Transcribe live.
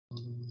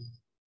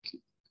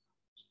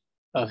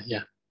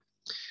Yeah.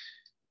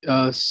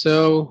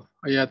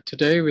 Yeah,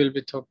 today we'll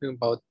be talking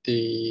about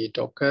the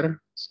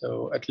Docker.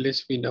 So at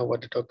least we know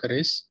what the Docker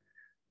is.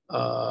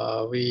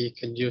 We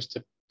can use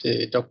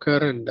the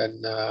Docker, and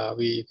then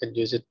we can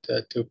use it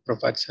to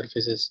provide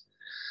services.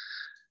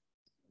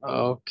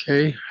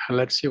 Okay,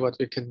 let's see what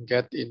we can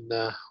get in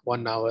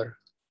 1 hour.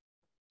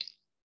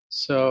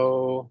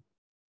 So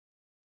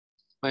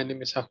my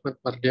name is Achmad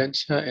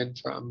Mardiansyah, and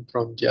I'm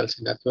from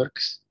GLC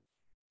Networks.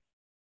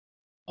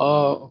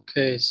 Oh,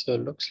 okay. So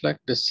looks like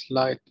the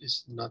slide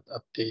is not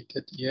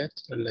updated yet.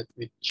 So let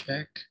me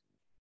check,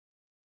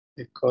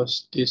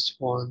 because this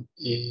one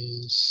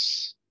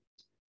is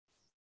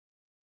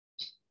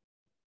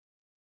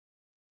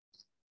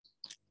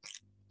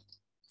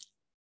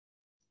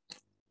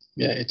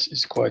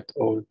it's quite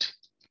old.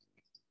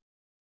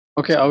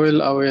 Okay, I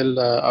will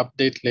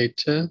update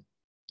later.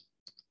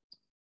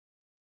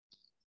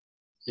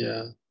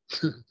 Yeah,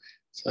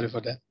 sorry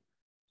for that.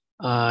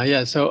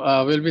 Yeah, so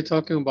we'll be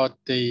talking about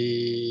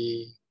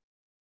the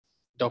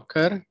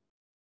Docker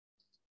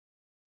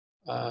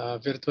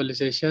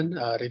virtualization,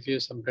 review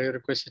some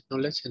prerequisite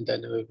knowledge, and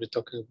then we'll be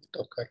talking about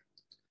Docker.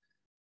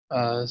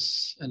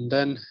 And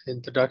then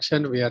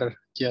introduction, we are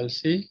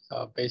GLC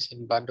based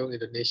in Bandung,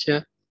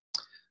 Indonesia.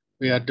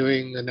 We are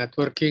doing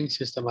networking,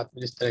 system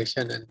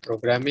administration, and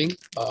programming.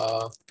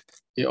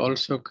 We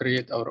also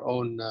create our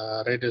own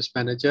radios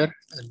manager,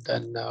 and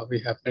then we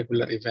have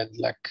regular event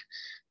like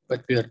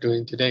what we are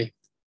doing today.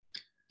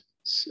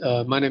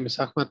 My name is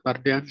Achmad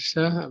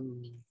Mardiansyah.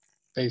 I'm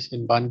based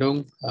in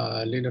Bandung,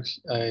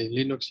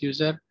 Linux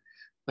user,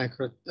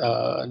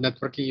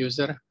 networking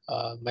user,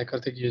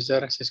 MikroTik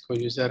user, Cisco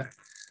user,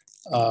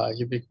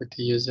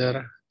 Ubiquiti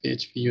user,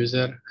 PHP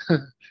user,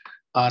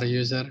 R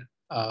user,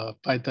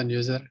 Python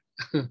user,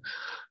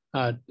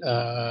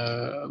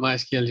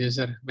 MySQL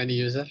user, many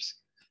users.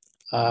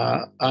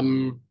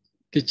 I'm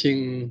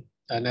teaching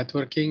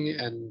networking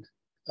and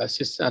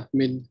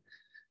sysadmin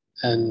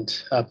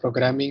and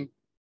programming.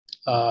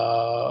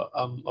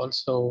 I'm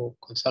also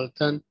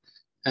consultant,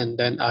 and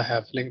then I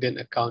have LinkedIn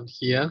account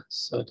here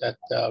so that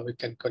we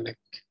can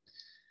connect.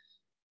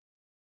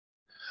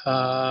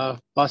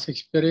 Past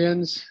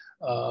experience,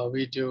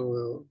 we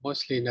do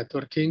mostly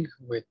networking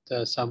with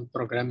some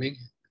programming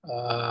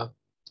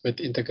with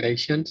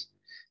integrations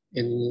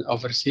in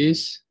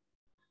overseas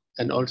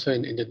and also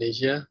in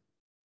Indonesia.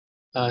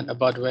 And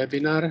about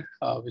webinar,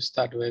 we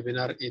start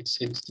webinar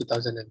since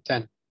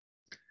 2010.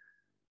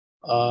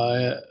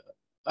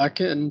 I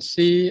can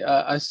see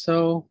I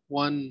saw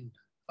one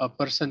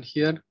person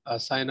here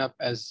sign up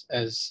as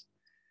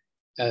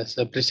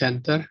a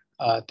presenter.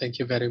 Thank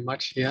you very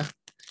much here.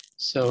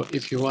 So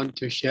if you want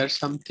to share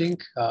something,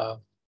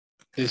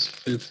 please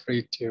feel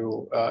free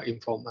to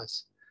inform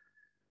us.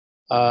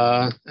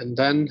 And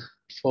then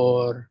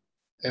for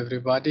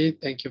everybody,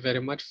 thank you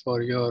very much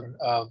for your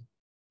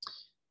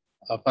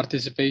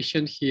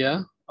participation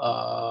here.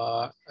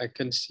 I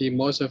can see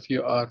most of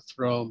you are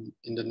from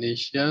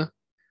Indonesia.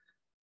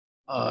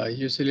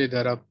 Usually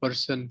there are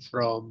persons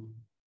from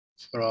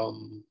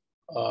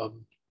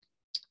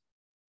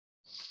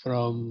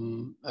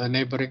a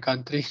neighboring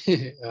country,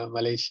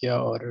 Malaysia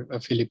or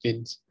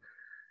Philippines,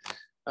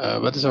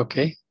 but it's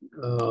okay.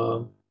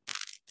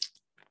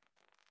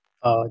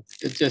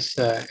 Just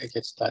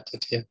get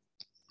started here.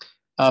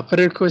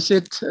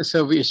 Prerequisite,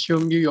 so we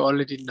assume you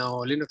already know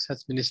Linux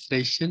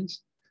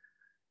administrations.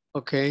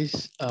 Okay,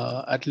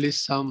 at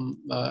least some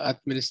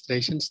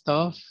administration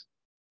stuff,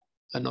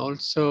 and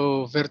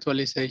also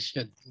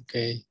virtualization,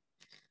 okay,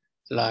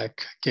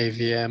 like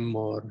KVM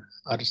or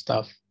other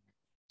stuff.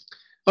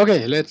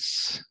 Okay,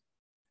 let's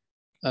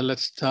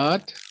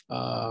start.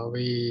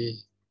 We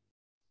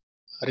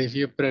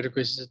review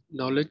prerequisite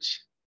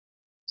knowledge.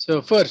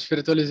 So first,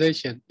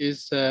 virtualization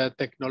is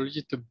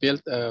technology to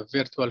build a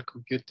virtual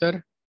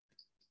computer.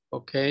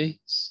 Okay,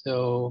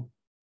 so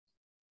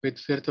with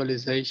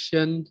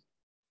virtualization,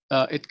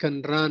 it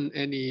can run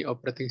any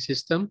operating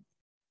system.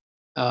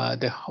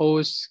 The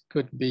host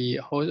could be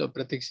host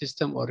operating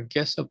system or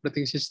guest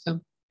operating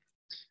system.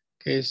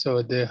 Okay,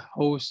 so the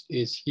host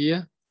is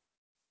here.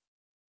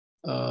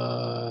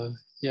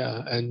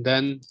 Yeah, and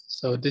then,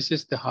 so this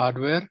is the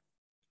hardware.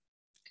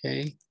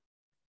 Okay,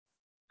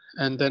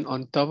 and then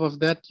on top of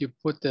that, you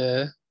put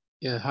the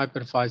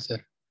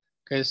hypervisor.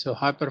 Okay, so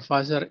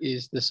hypervisor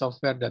is the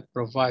software that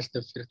provides the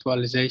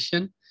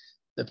virtualization,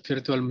 the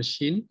virtual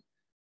machine.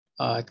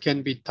 It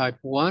can be type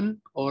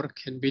 1 or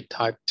can be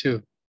type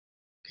 2.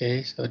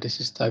 Okay, so this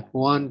is type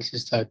 1, this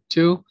is type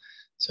 2.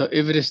 So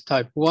if it is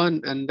type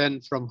 1, and then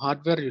from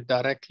hardware, you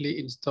directly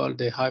install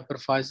the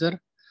hypervisor.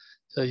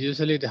 So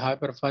usually the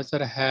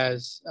hypervisor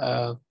has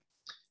a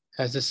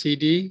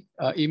CD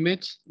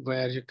image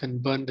where you can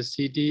burn the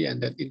CD and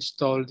then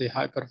install the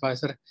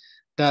hypervisor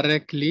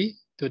directly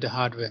to the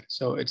hardware.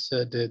 So it's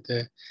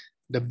the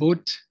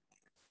boot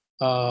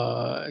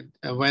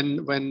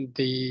when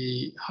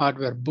the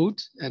hardware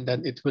boots, and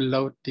then it will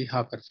load the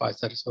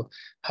hypervisor. So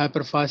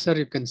hypervisor,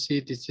 you can see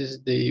this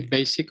is the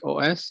basic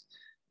OS,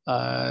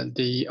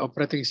 the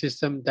operating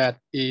system that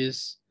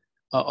is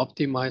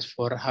optimized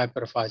for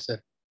hypervisor.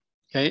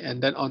 Okay,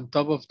 and then on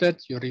top of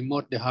that, you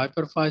remote the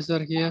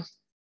hypervisor here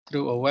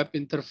through a web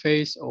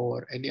interface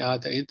or any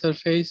other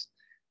interface.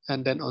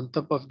 And then on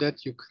top of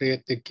that, you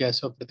create the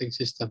guest operating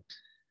system.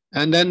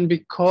 And then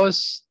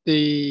because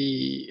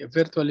the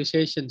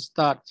virtualization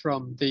start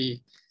from the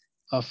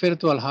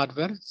virtual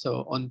hardware,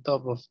 so on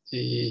top of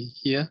the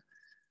here,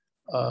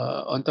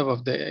 on top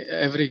of the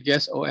every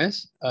guest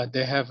OS,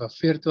 they have a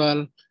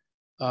virtual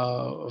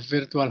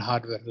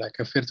hardware like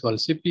a virtual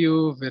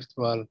CPU,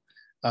 virtual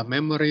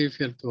memory,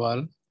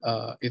 virtual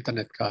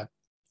Ethernet card.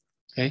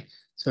 Okay,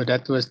 so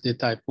that was the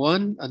type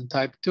 1. And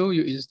type 2,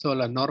 you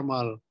install a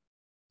normal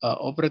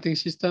operating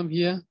system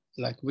here,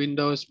 like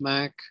Windows,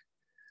 Mac,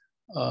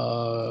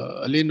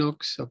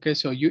 Linux. Okay,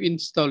 so you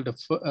install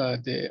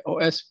the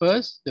OS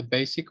first, the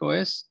basic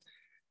OS.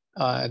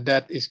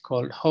 That is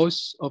called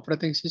host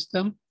operating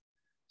system.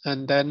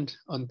 And then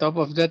on top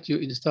of that, you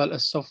install a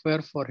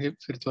software for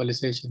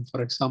virtualization.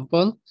 For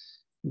example,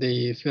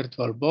 the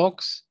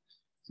VirtualBox,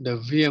 the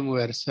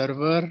VMware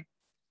server,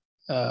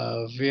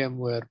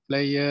 VMware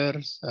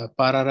players,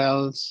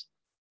 parallels,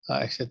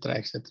 etc.,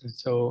 etc.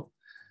 So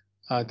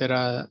there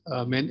are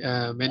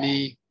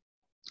many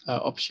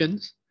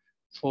options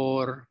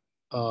for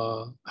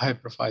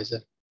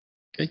hypervisor.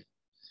 Okay,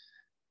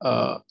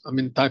 I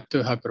mean type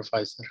 2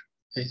 hypervisor.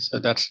 Okay, so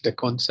that's the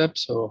concept.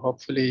 So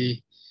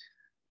hopefully,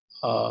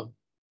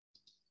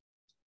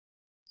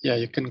 yeah,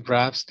 you can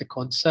grasp the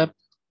concept.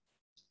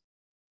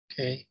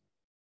 Okay,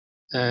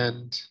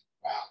 and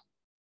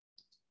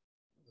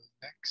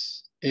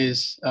next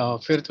is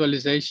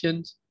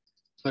virtualization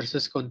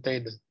versus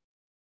container.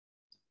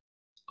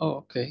 Oh,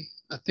 okay.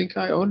 I think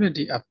I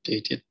already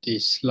updated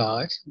these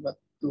slides, but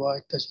why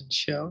it doesn't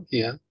show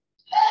here?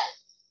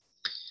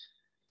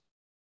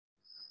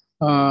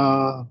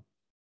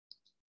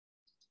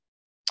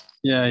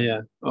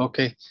 Yeah.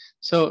 Okay.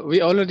 So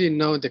we already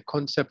know the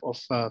concept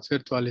of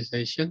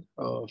virtualization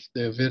of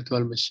the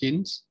virtual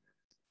machines.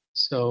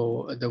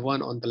 So the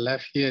one on the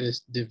left here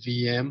is the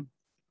VM.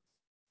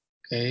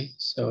 Okay.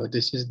 So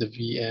this is the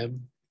VM.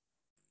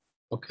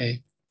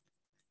 Okay.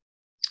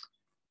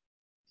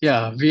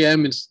 Yeah,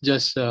 VM is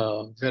just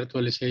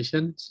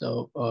virtualization.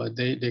 So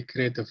they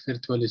create a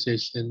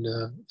virtualization,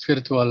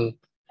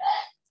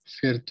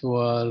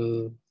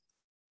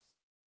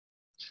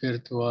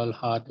 virtual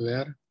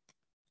hardware.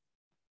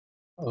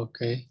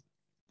 Okay.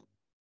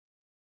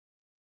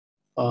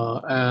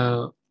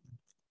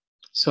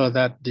 So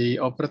that the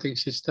operating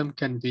system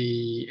can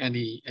be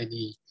any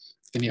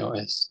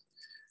OS.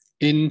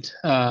 In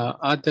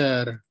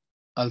other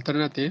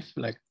alternative,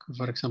 like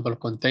for example,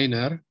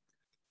 container.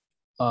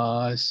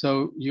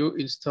 So you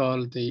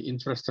install the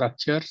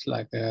infrastructures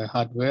like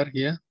hardware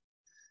here,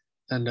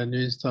 and then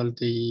you install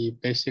the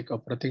basic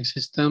operating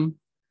system.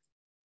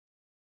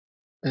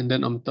 And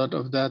then on top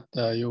of that,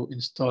 you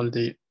install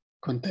the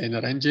container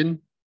engine.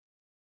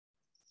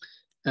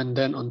 And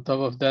then on top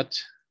of that,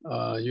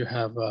 you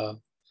have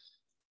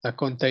a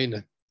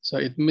container. So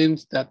it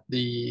means that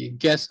the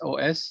guest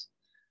OS,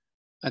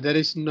 there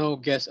is no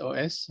guest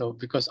OS. So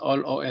because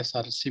all OS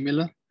are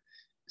similar.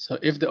 So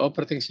if the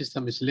operating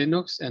system is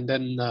Linux and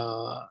then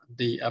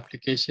the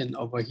application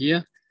over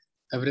here,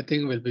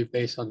 everything will be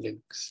based on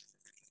Linux.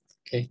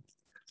 Okay.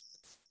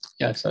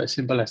 Yeah, so as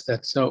simple as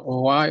that. So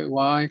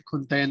why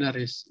container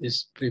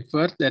is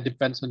preferred? That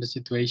depends on the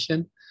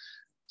situation.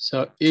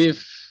 So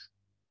if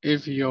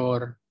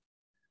your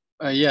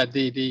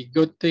the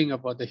good thing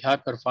about the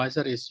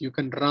hypervisor is you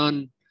can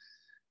run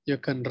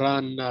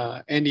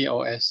any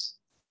OS.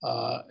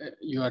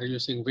 You are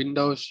using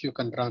Windows, you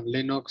can run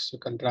Linux, you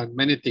can run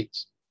many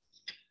things.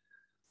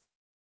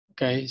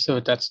 Okay, so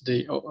that's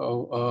the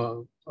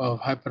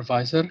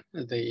hypervisor,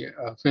 the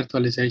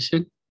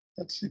virtualization.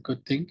 That's a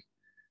good thing.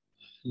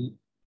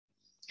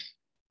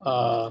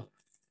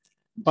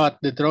 But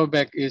the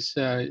drawback is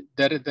there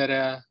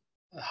are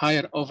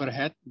higher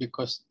overhead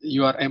because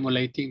you are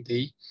emulating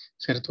the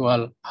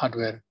virtual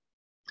hardware.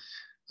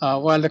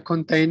 While the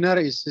container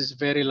is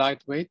very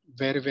lightweight,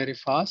 very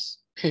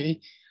fast.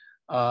 Okay,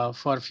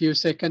 for a few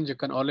seconds you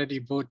can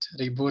already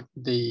reboot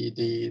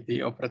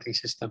the operating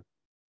system.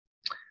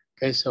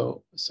 Okay,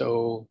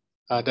 so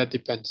that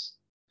depends.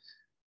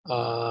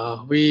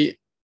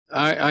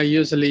 I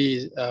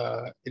usually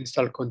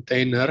install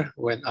container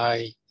when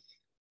I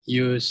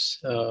use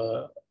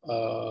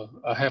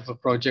I have a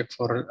project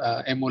for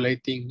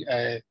emulating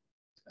a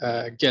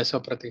guest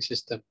operating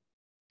system.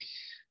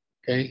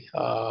 Okay,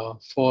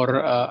 for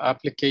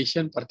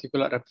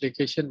particular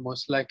application,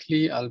 most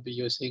likely I'll be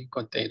using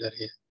container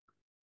here.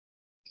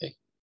 Okay,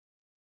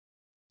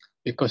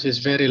 because it's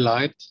very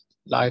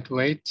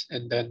lightweight,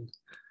 and then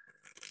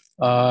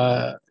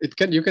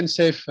you can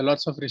save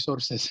lots of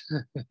resources.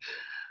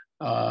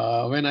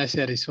 When I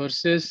say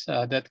resources,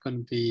 that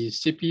can be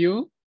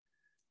CPU,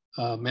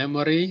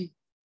 memory,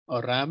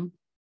 or RAM,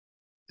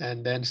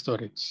 and then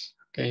storage.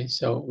 Okay,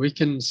 so we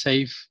can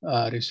save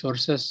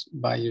resources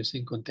by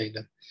using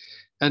container.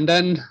 And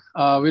then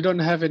we don't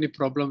have any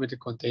problem with the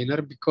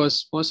container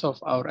because most of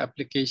our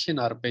applications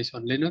are based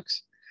on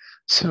Linux.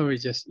 So we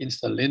just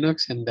install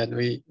Linux and then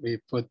we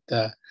put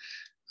a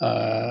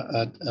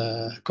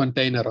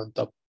container on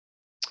top.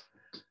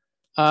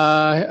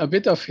 A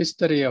bit of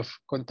history of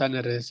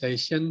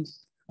containerization.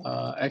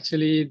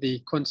 Actually, the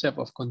concept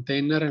of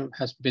container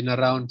has been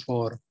around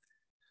for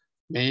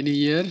many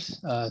years,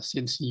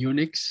 since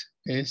Unix.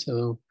 Okay,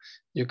 so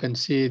you can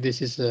see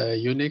this is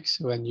Unix.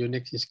 When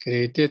Unix is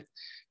created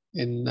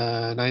in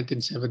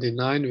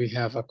 1979, we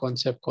have a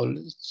concept called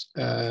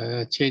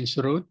change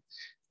root,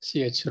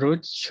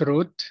 chroot,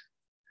 chroot.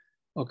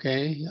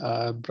 Okay,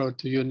 brought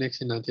to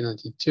Unix in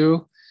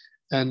 1992.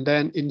 And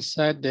then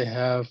inside they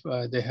have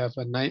a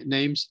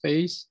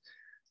namespace,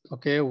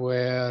 okay,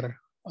 where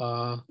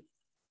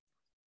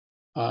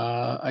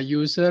a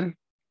user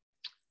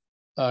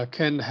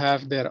can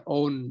have their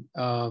own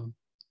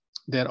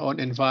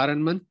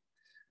environment,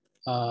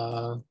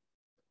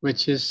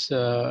 which is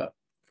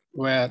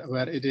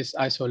where it is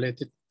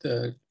isolated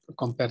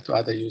compared to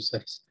other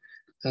users.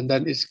 And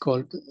then it's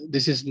called,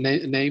 this is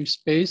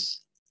namespace,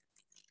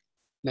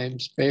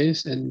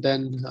 and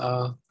then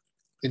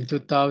in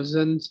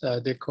 2000,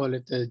 they call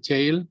it a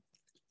jail.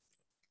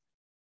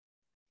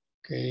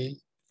 Okay,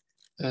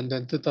 and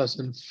then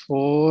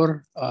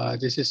 2004,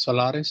 this is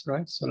Solaris,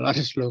 right?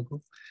 Solaris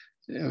logo.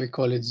 We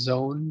call it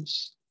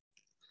zones.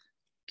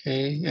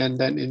 Okay, and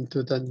then in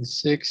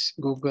 2006,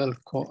 Google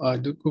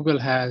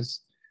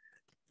has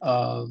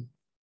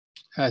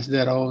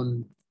their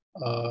own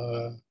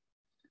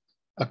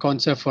a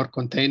concept for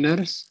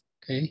containers.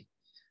 Okay,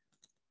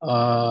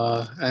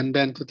 and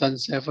then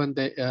 2007,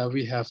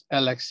 we have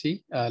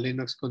LXC,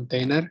 Linux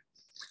container.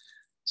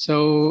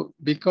 So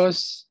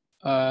because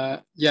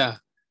why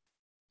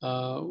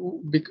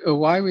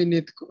we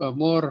need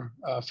more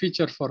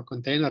feature for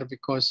container?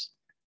 Because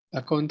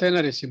a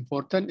container is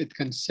important. It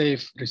can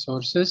save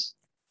resources.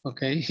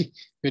 Okay,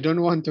 we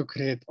don't want to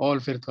create all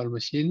virtual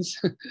machines.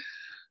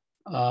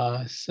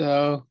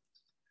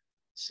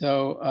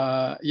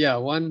 Yeah,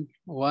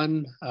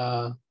 one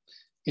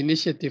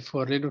initiative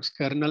for Linux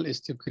kernel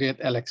is to create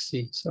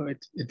LXC. So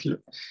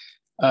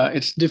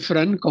it's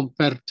different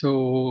compared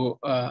to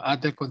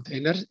other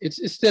containers.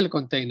 It's still a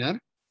container,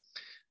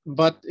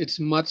 but it's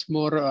much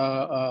more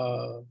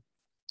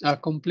a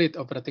complete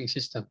operating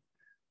system.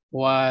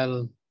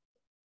 While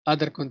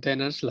other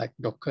containers like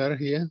Docker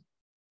here.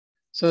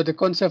 So the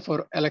concept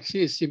for LXC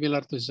is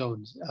similar to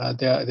zones.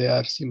 They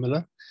are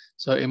similar.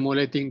 So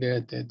emulating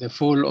the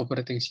full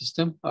operating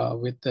system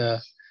with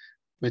a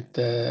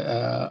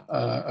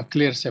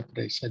clear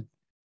separation.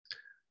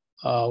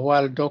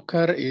 While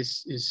Docker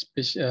is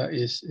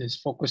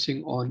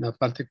focusing on a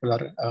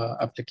particular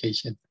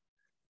application,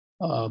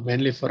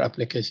 mainly for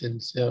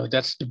applications. So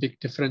that's the big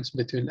difference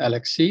between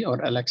LXC or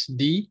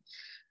LXD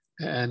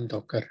and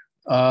Docker.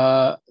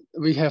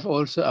 We have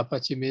also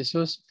Apache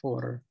Mesos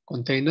for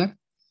container.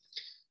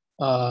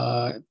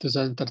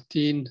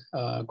 2013,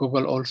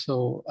 Google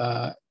also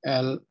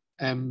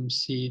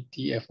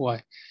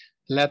LMCTFY.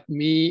 Let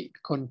me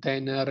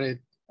container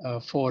it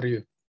for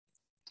you.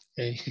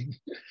 Okay.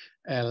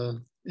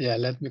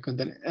 Let me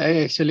container.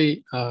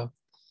 Actually,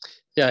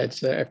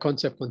 it's a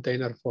concept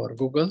container for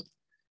Google.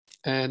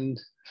 And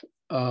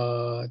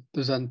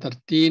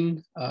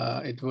 2013,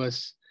 it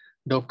was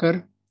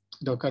Docker.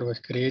 Docker was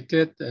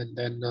created, and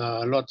then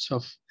lots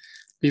of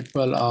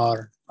people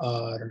are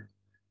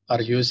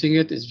using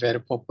it. It's very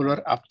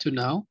popular up to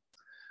now.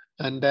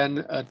 And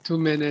then to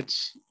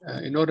manage,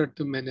 in order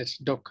to manage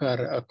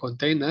Docker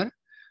container,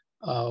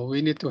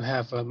 we need to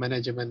have a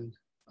management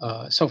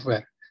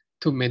software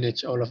to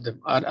manage all of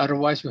them.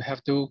 Otherwise, you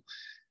have to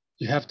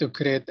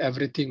create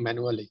everything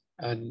manually,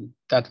 and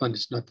that one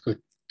is not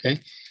good.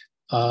 Okay,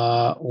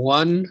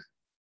 one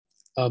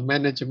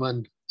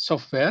management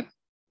software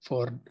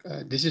for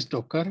this is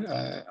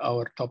Docker.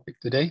 Our topic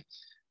today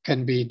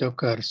can be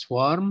Docker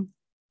Swarm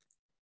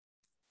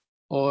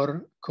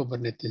or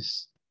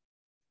Kubernetes.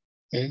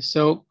 Okay,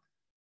 so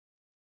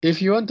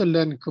if you want to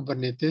learn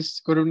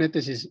Kubernetes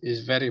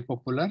is very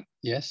popular.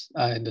 Yes,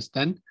 I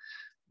understand.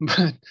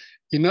 But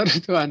in order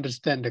to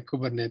understand the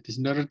Kubernetes,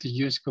 in order to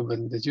use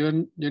Kubernetes,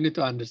 you need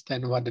to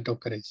understand what the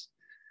Docker is.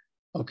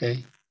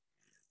 Okay,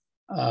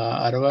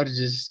 otherwise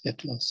you just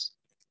get lost.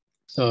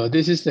 So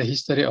this is the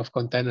history of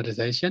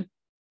containerization.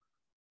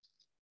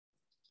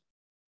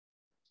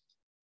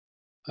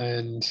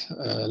 And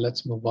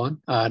let's move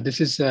on.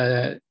 This is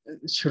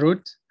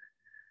chroot,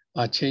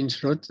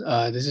 change root.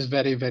 This is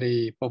very,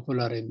 very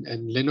popular in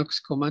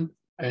Linux command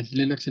and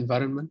Linux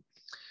environment.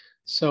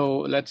 So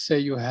let's say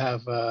you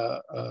have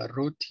a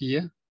root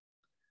here,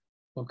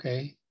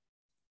 okay?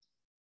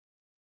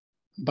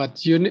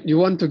 But you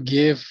want to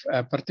give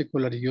a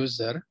particular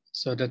user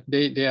so that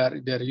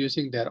they're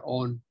using their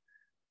own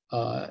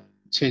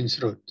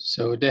change root.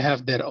 So they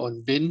have their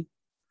own bin.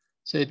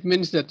 So it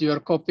means that you are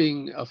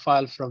copying a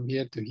file from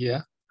here to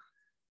here,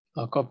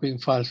 copying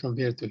files from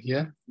here to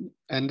here.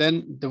 And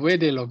then the way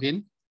they log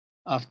in,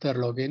 after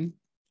login,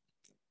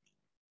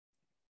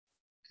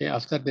 okay,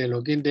 after they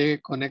log in, they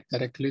connect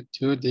directly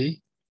to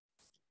the,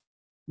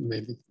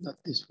 maybe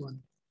not this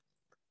one.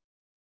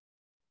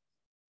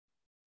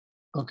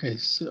 Okay,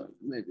 so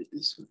maybe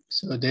this one.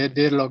 So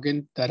they log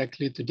in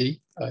directly to the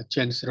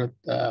change root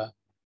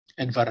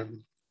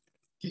environment.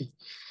 Okay.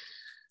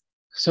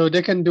 So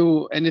they can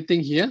do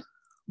anything here,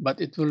 but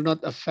it will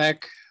not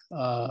affect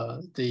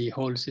the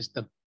whole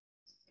system.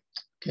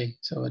 Okay,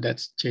 so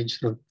that's change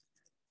root.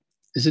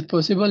 Is it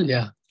possible?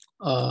 Yeah.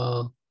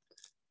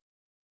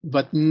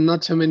 But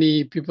not so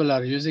many people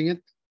are using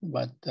it.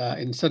 But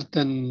in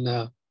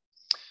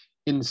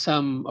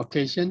some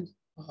occasion,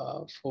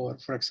 for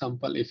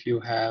example, if you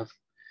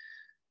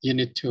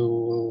need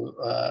to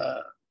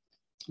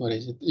what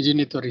is it? You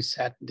need to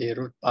reset the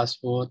root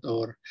password,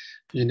 or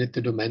you need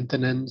to do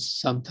maintenance.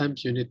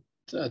 Sometimes you need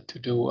to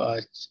do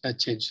a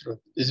change root.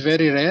 It's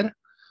very rare,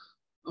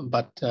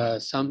 but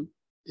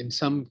in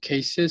some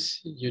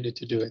cases you need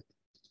to do it.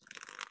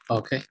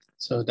 Okay,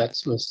 so that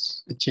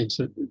was a change.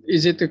 So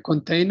is it a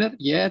container?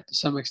 Yeah, to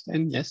some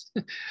extent, yes,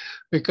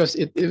 because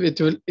it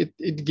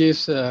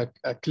gives a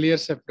clear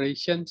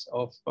separations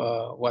of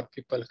what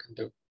people can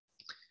do.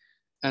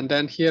 And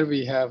then here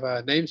we have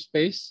a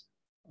namespace.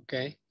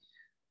 Okay,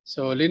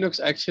 so Linux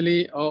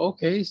actually. Oh,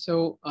 okay.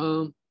 So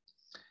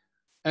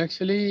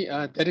actually,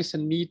 there is a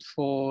need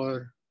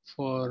for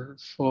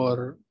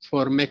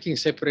making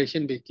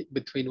separation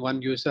between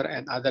one user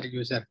and other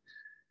user.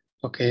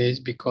 Okay,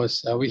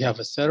 because we have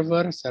a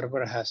server.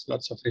 Server has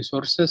lots of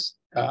resources.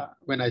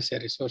 When I say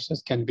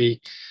resources, can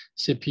be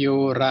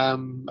CPU,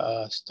 RAM,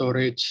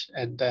 storage,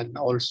 and then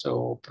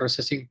also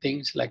processing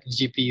things like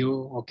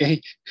GPU.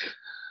 Okay,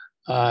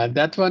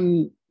 that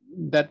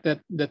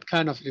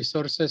kind of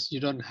resources you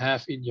don't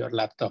have in your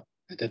laptop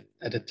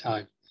at the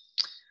time.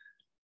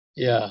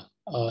 Yeah.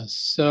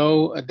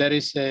 So there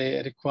is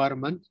a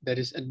requirement. There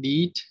is a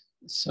need,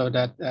 so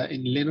that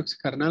in Linux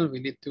kernel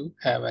we need to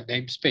have a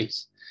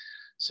namespace,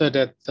 so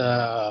that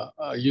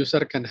a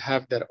user can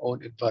have their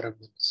own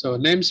environment. So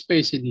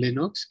namespace in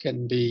Linux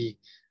can be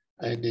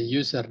in a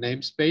user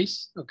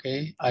namespace,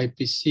 okay,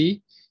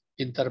 IPC,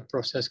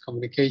 inter-process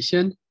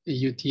communication,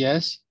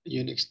 UTS,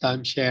 Unix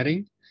time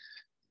sharing,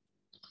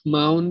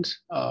 mount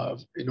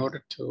in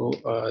order to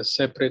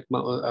separate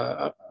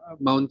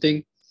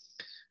mounting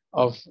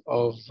of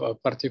a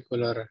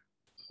particular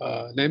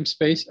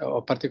namespace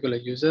or particular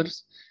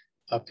users,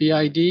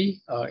 PID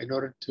in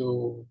order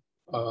to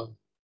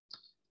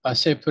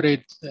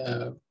separate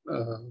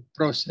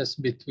process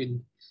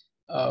between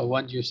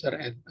one user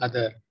and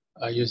other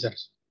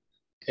users.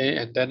 Okay,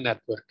 and then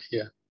network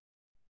here.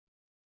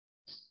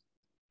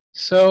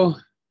 So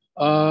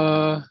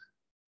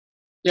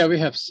yeah, we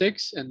have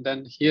 6, and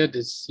then here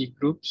the C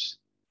groups.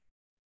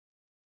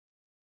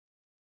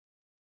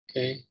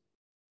 Okay,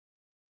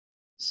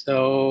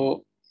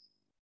 so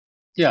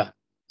yeah,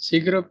 C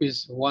group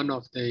is one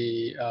of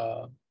the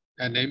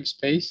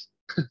namespace.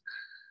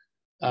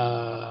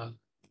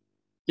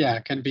 Yeah,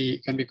 can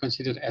be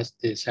considered as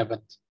the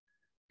 7th.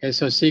 Okay,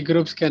 so C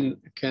groups can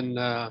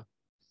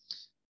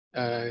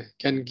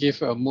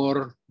give a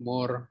more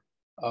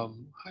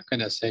how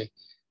can I say,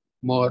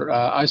 more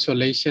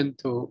isolation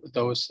to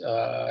those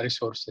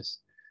resources.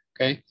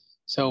 Okay,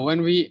 so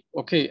when we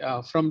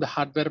from the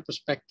hardware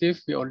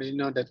perspective, we already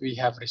know that we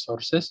have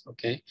resources.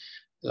 Okay,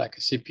 like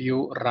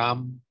CPU,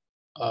 RAM,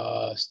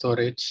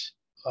 storage,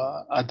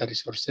 other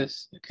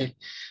resources. Okay,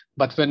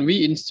 but when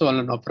we install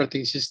an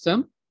operating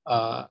system,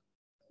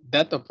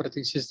 that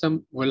operating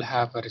system will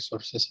have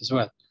resources as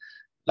well,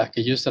 like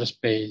a user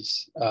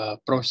space,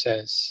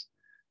 process,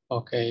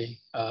 okay,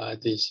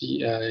 this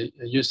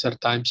user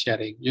time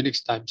sharing,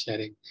 Unix time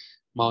sharing,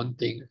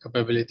 mounting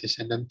capabilities,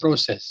 and then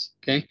process,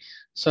 okay?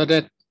 So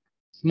that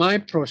my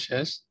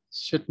process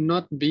should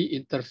not be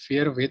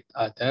interfere with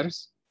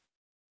others'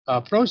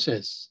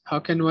 process. How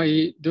can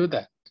I do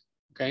that?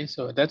 Okay,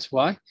 so that's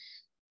why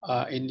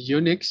in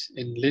Unix,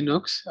 in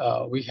Linux,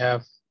 we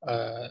have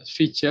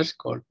features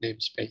called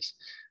namespace.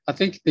 I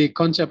think the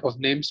concept of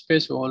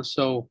namespace will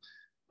also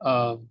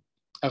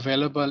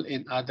available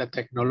in other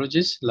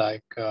technologies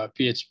like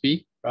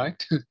PHP,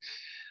 right?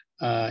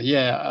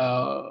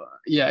 Yeah.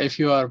 If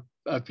you are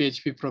a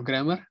PHP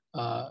programmer,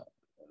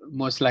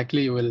 most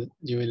likely you will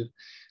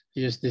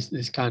use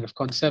this kind of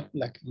concept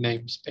like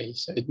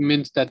namespace. It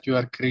means that you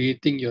are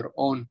creating your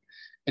own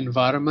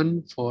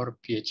environment for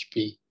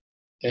PHP.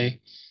 Okay,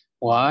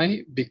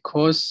 why?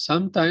 Because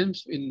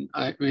sometimes in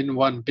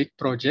one big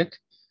project,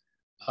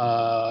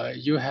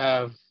 you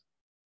have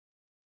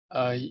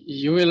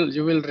you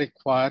will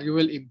require, you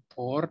will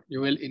import,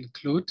 you will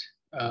include.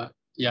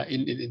 Yeah,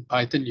 in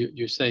Python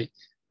you say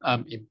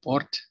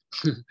import.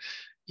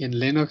 In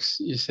Linux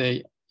you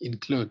say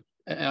include.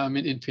 I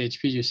mean in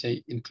PHP you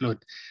say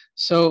include.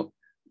 So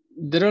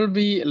there will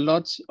be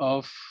lots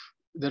of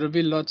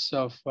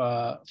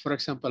for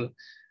example,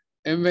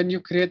 and when you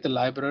create a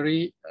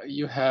library,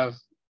 you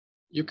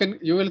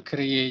will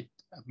create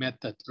a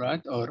method,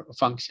 right, or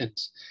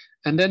functions,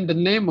 and then the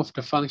name of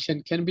the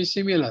function can be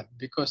similar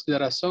because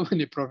there are so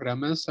many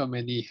programmers, so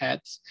many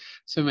heads,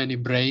 so many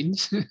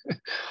brains,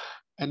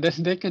 and then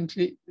they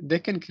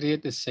can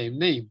create the same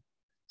name.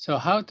 So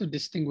how to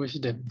distinguish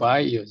them? By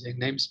using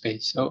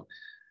namespace. So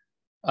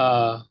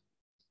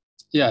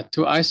yeah,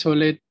 to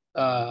isolate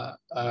a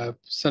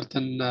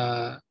certain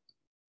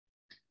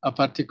a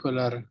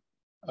particular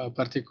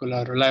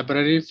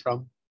library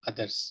from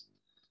others.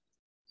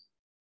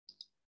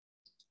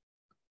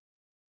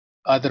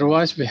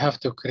 Otherwise, we have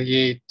to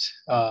create.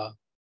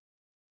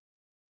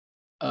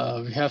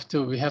 We have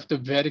to be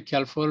very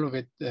careful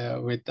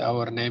with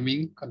our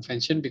naming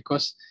convention,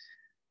 because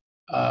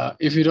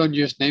if you don't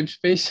use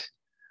namespace,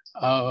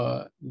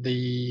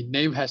 the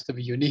name has to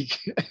be unique,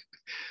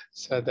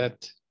 so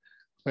that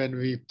when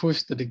we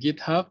push to the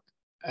GitHub,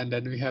 and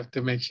then we have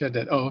to make sure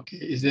that, oh, okay,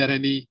 is there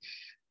any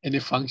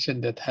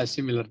function that has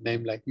similar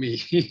name like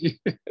me?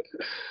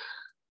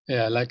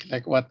 Yeah,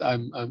 like what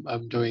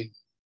I'm doing.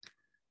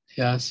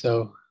 Yeah,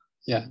 so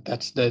yeah,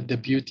 that's the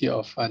beauty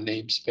of a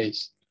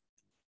namespace.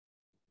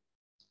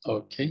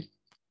 Okay,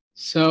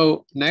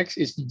 so next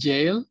is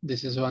jail.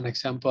 This is one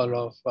example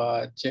of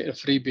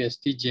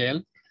FreeBSD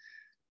jail.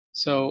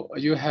 So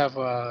you have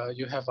a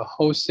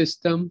host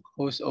system,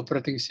 host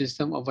operating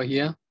system over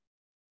here.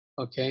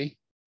 Okay,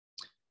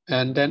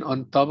 and then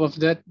on top of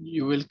that,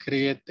 you will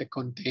create a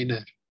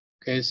container.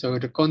 Okay, so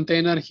the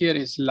container here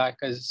is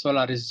like a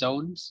Solaris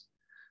zones.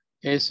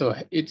 Okay, so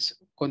each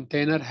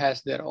container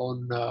has their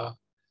own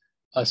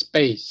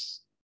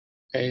space.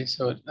 Okay,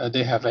 so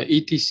they have a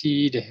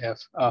etc, they have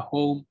a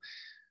home.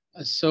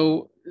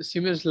 So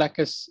similar like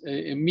a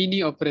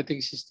mini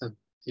operating system.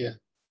 Yeah,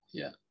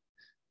 yeah,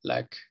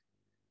 like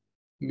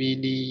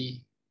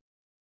mini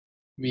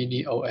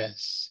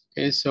OS.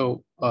 Okay,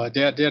 so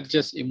they're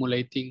just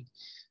emulating.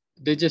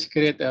 They just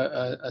create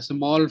a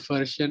small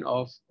version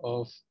of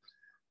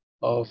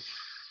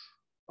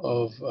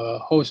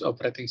host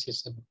operating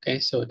system. Okay,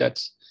 so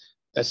that's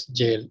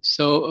jail.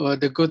 So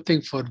the good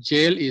thing for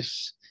jail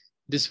is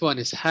this one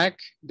is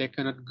hacked. They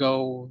cannot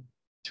go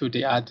to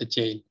the other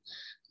jail.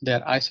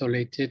 They're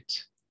isolated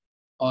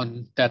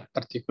on that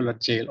particular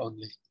jail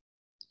only.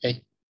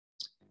 Okay,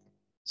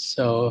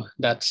 so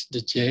that's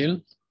the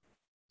jail.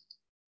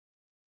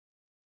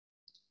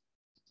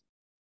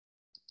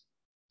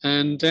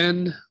 And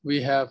then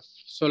we have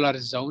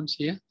Solaris zones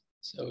here.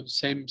 So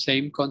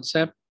same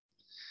concept.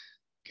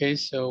 Okay,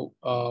 so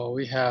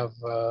we have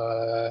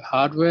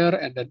hardware,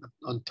 and then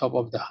on top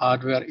of the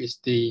hardware is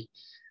the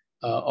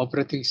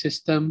operating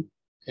system.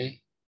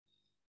 Okay.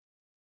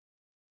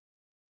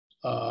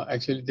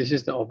 Actually, this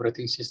is the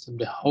operating system,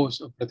 the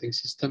host operating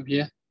system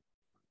here.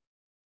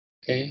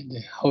 Okay,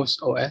 the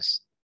host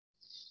OS.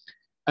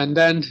 And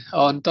then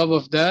on top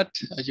of that,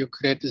 you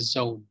create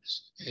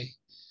zones. Okay,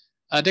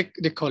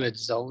 they call it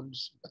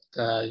zones,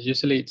 but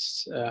usually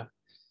it's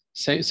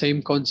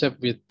same concept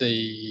with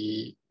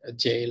the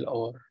jail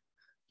or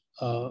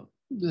a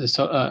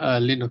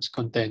Linux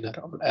container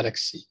or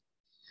LXC.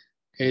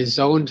 Okay,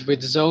 zones,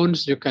 with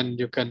zones you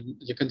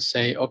can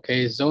say,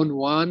 okay, zone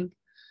 1,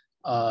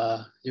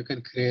 you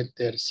can create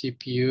their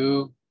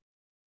CPU,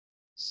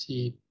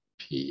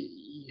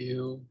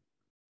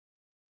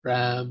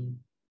 RAM,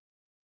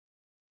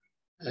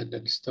 and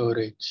then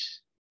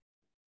storage.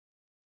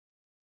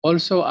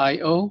 Also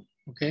I/O.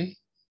 Okay,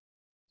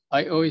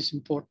 I/O is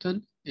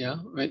important. Yeah,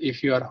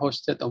 if you are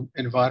hosted on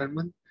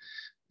environment,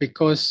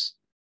 because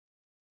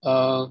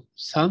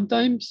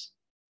sometimes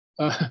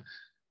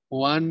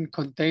one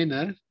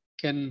container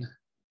can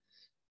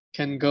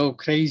go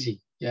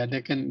crazy. Yeah,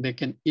 they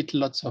can eat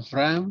lots of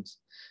RAMs.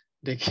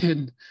 They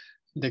can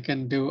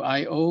do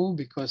I/O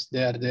because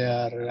they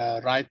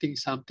are writing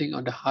something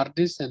on the hard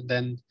disk, and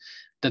then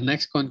the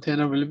next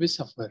container will be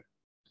suffer.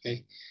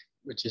 Okay,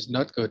 which is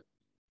not good.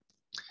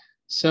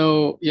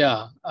 So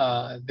yeah,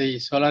 the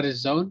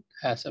Solaris zone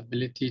has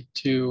ability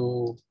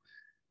to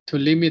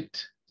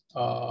limit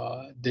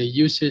the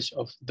usage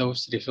of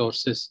those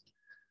resources.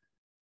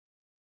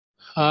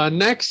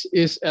 Next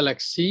is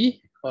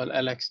LXC or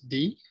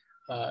LXD.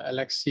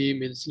 LXC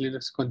means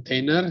Linux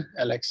container.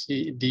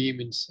 LXD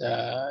means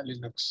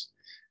Linux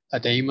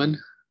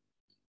daemon.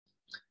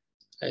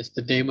 It's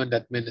the daemon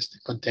that manages the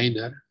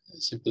container.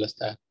 Simple as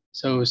that.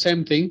 So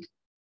same thing.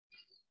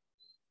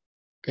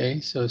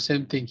 Okay, so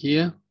same thing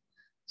here.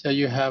 So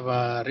you have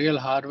a real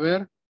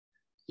hardware.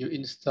 You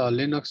install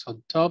Linux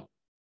on top,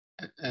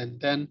 and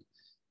then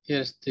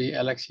here's the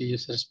LXC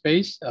user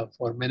space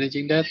for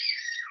managing that.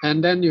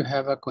 And then you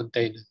have a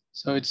container.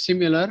 So it's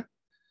similar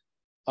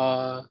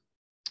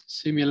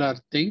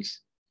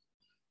things.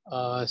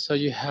 So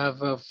you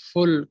have a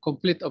full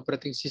complete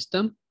operating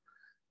system.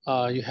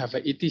 You have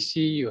a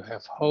etc, you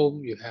have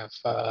home, you have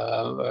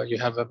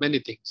many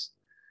things.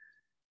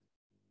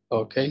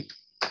 Okay.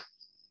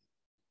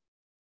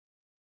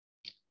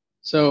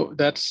 So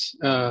that's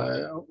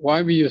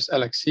why we use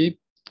LXC.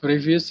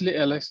 Previously,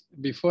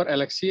 before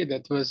LXC,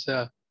 that was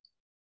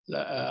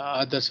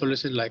other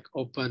solution like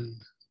OpenVZ,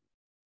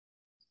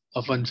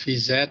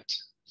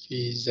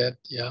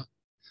 yeah,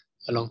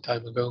 a long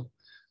time ago.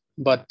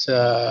 But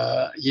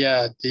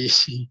yeah, the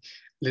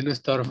Linus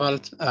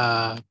Torvald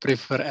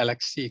prefer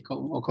LXC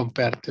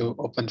compared to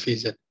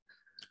OpenVZ.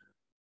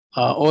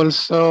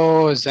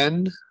 Also,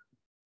 Zen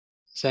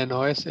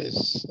OS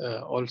is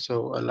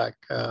also like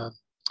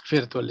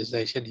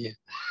virtualization here.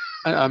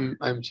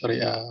 I'm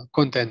sorry,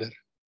 container.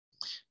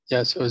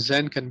 Yeah, so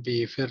Zen can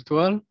be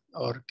virtual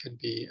or can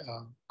be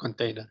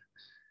container.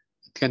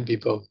 It can be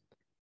both.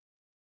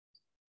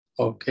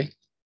 Okay.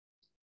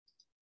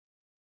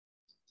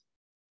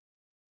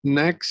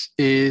 Next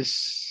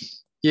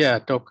is, yeah,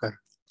 Docker.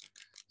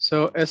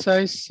 So as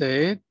I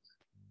said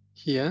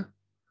here,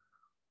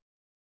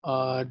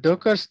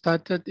 Docker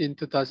started in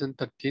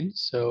 2013.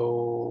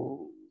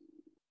 So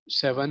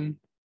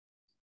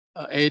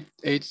 8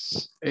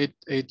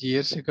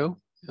 years ago.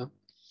 Yeah.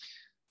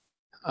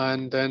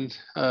 And then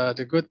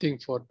the good thing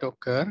for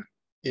Docker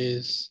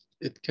is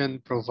it can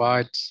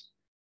provide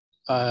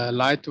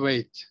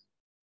lightweight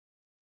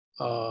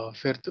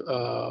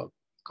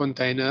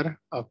container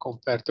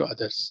compared to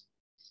others.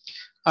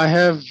 I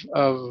have,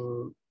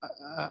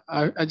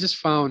 I just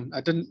found,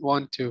 I didn't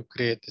want to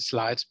create the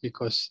slides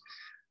because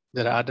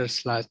there are other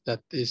slides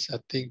that is, I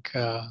think,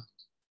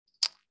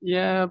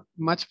 yeah,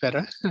 much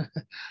better.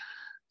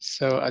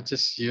 So I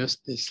just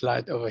used this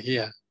slide over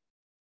here.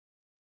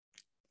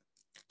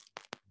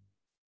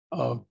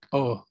 Oh,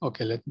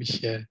 okay, let me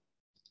share.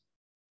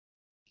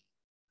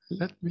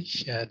 Let me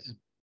share them.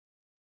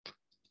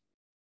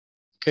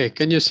 Okay,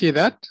 can you see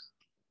that?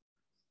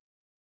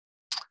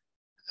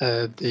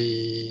 Can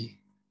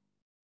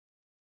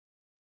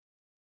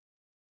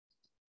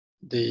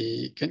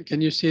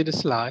you see the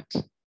slide?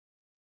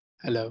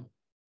 Hello.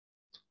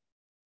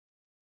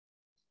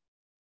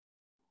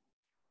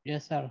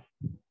 Yes, sir.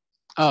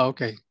 Oh,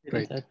 okay,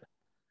 great. Okay,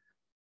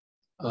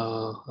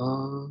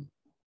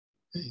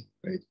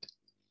 great.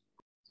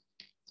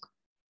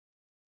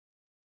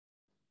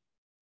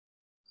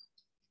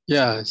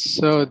 Yeah,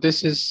 so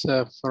this is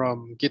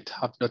from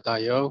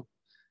github.io.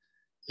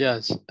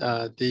 Yes,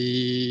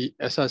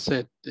 as I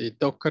said, the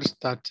Docker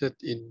started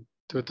in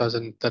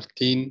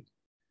 2013.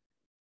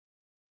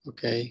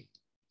 Okay,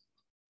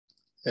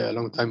 a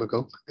long time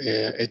ago,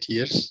 8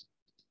 years.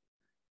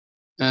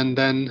 And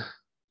then,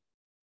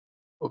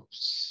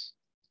 oops.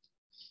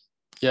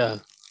 Yeah,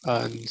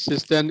 and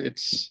since then it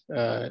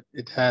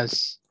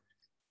has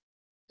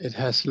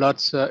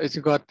lots. It's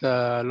got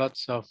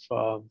lots of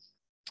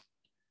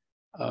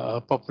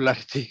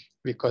popularity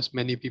because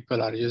many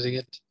people are using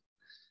it.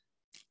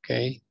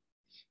 Okay,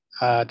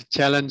 the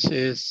challenge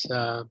is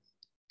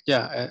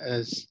yeah,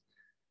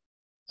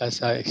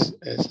 as I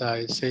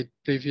said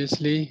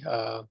previously,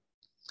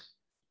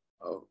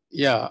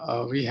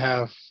 yeah, we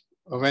have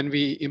when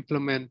we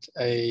implement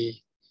an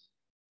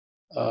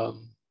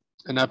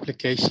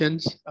application,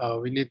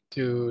 we need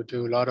to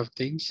do a lot of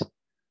things.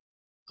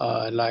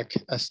 Like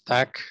a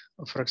stack,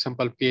 for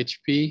example,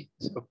 PHP.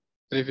 So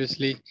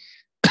previously,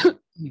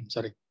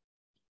 sorry,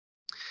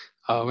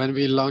 when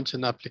we launch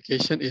an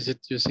application, is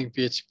it using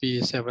PHP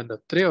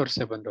 7.3 or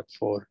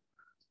 7.4?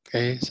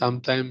 Okay,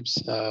 sometimes,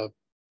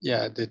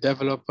 yeah, the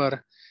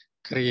developer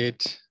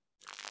create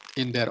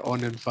in their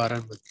own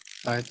environment,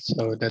 right?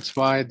 So that's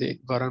why the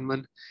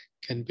environment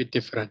can be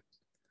different.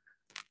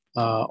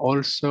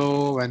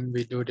 Also, when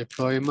we do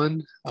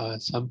deployment,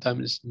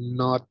 sometimes it's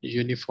not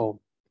uniform.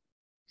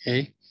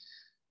 Okay,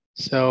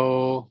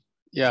 so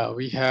yeah,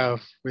 we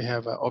have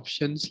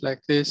options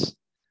like this.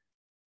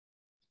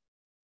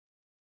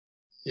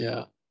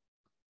 Yeah.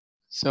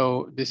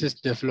 So this is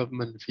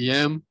development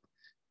VM,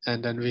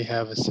 and then we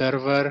have a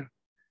server.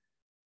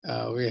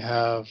 We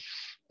have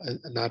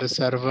another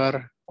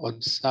server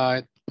on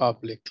site,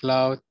 public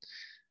cloud,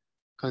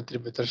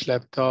 contributor's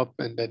laptop,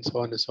 and then so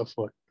on and so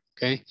forth.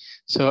 Okay.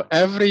 So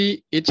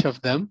each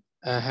of them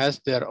has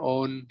their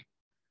own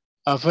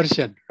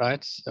version,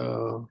 right?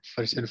 So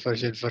version.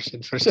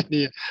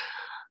 Yeah.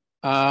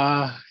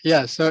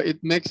 Yeah. So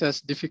it makes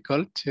us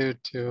difficult to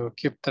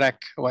keep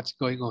track what's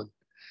going on.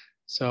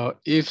 So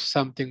if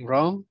something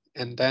wrong,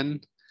 and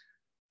then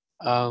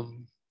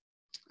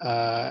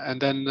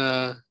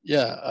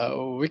yeah,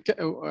 we can,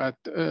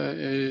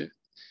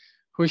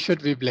 who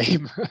should we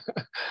blame?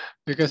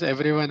 Because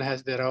everyone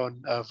has their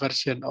own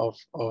version of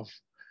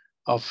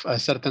a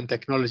certain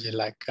technology,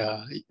 like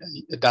a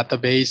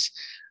database.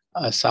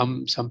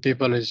 Some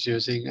people is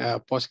using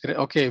Postgres.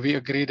 Okay, we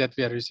agree that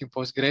we are using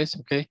Postgres.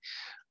 Okay,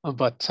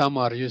 but some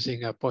are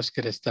using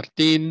Postgres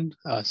 13.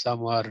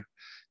 Some are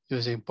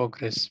using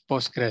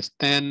Postgres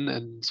 10,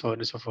 and so on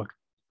and so forth.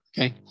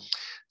 Okay,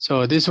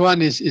 so this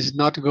one is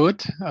not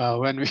good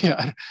when we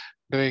are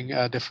doing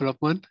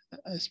development,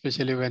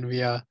 especially when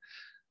we are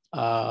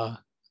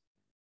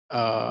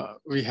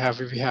we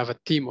have a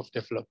team of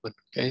development.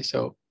 Okay,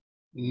 so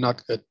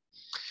not good.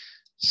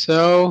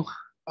 So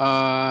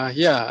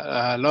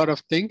yeah, a lot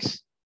of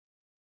things.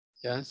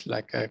 Yes,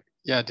 like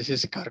yeah, this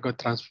is cargo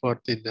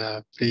transport in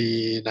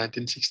pre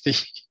 1960.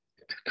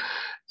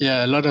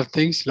 Yeah, a lot of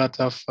things, lots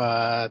of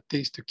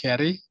things to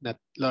carry, not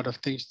a lot of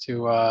things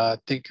to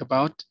think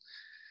about.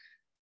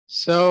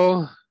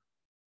 So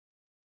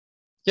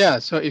yeah,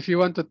 so if you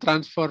want to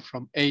transfer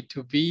from A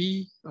to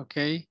B,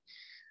 okay.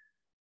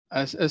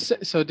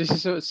 So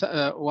this is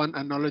one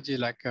analogy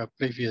like a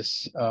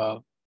previous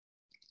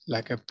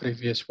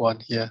one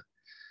here,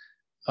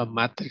 a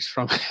matrix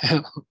from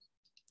hell.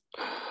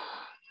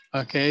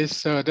 Okay,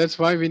 so that's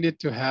why we need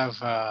to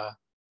have a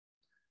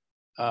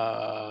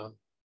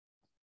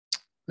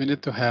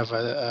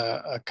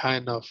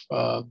kind of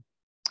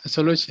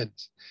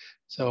solutions.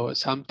 So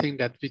something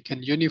that we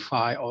can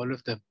unify all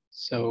of them.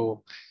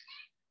 So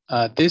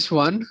this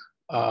one,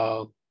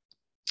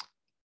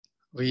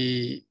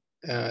 we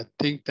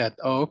think that,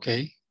 oh,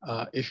 okay,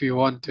 if we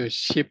want to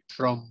ship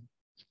from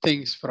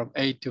things from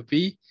A to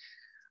B,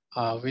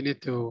 we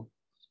need to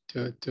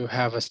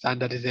have a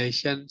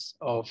standardizations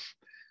of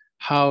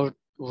how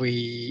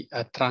we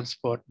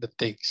transport the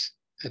things.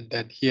 And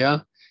then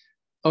here,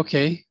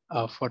 okay,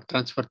 for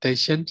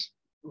transportation,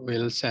 we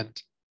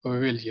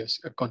will use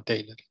a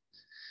container.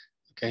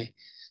 Okay,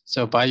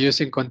 so by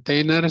using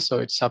container, so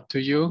it's up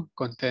to you.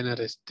 Container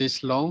is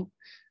this long,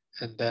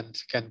 and then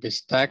can be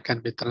stacked,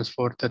 can be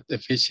transported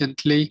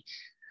efficiently,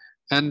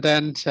 and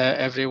then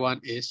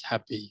everyone is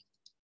happy,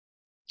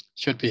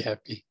 should be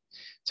happy.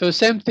 So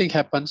same thing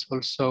happens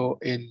also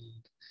in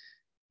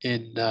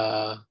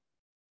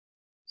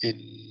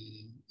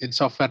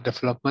software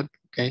development.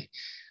 Okay,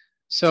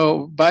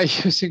 so by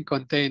using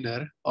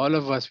container, all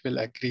of us will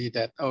agree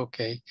that,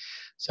 okay,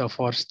 so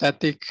for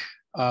static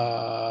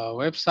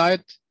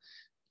website,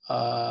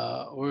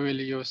 we will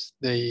use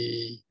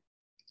the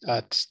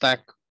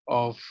stack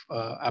of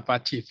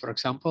Apache, for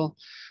example.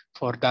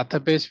 For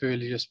database, we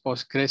will use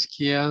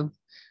PostgreSQL.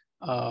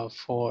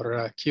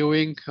 For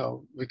queuing,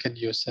 we can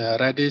use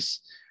Redis.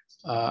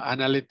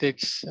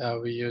 Analytics,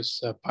 we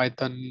use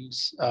Python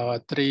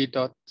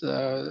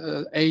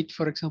 3.8,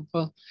 for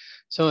example.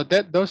 So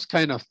those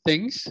kind of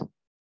things,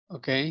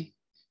 okay,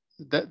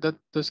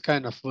 those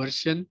kind of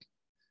version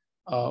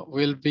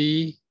will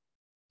be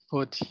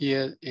put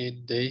here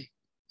in the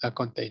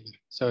container.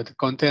 So the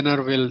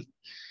container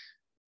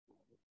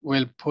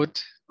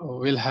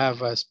will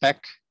have a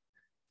spec,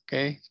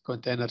 okay,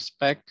 container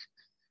spec,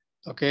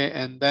 okay,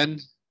 and then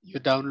you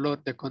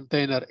download the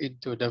container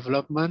into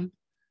development,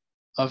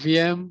 a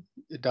VM,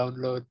 you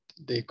download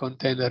the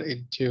container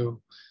into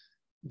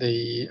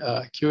the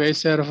QA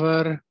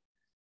server,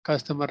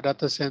 customer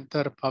data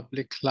center,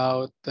 public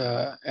cloud,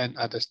 and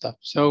other stuff.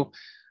 So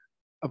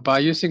by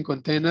using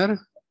container,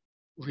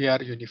 we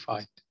are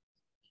unified.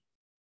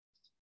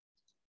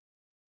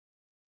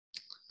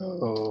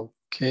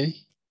 Okay.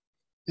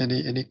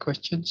 Any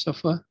questions so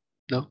far?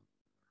 No?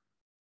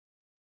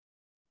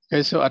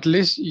 Okay, so at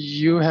least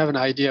you have an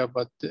idea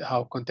about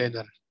how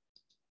container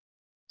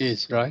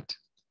is, right?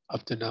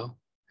 Up to now.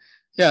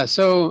 Yeah,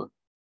 so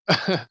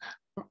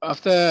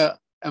after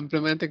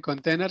implementing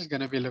container, it's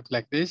going to be look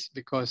like this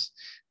because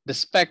the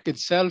spec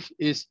itself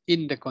is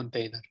in the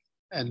container,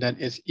 and then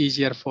it's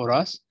easier for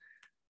us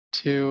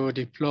to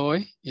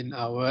deploy in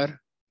our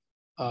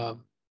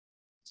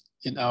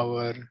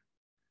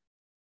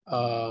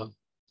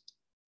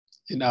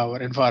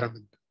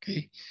environment.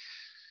 Okay,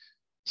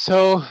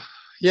 so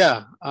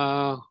yeah,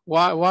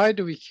 why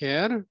do we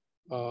care?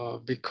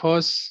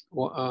 Because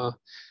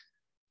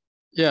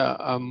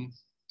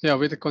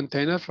with a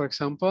container, for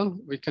example,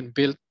 we can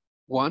build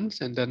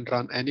once and then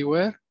run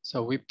anywhere.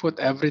 So we put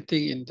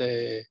everything in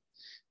the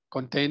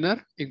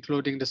container,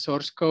 including the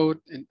source code.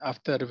 And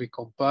after we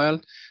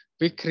compile,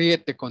 we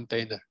create the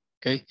container.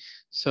 Okay,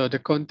 so the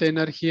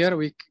container here,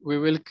 we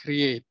will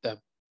create them,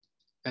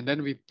 and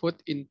then we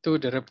put into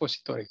the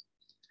repository.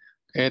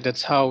 Okay,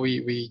 that's how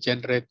we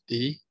generate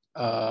the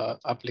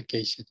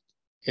application.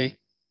 Okay,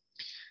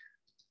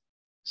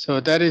 so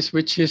that is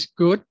which is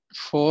good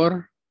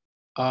for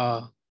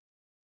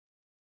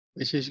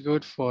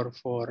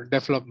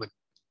development.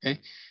 Okay,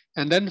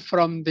 and then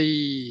from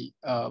the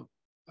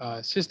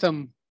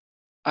system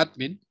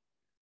admin,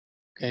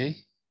 okay,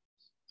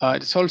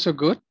 it's also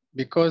good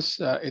because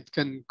it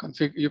can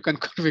configure. You can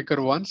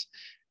configure once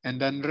and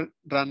then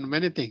run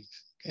many things.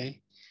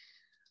 Okay.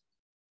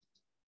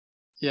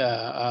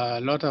 Yeah,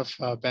 a lot of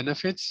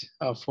benefits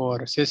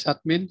for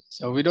sysadmin.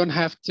 So we don't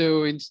have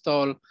to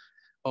install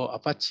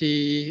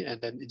Apache and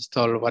then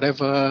install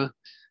whatever.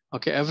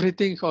 Okay,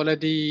 everything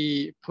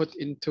already put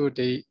into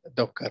the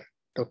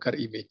Docker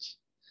image.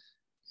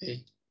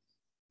 Okay.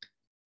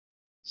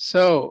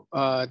 So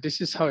this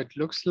is how it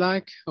looks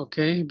like,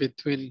 okay,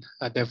 between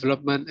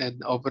development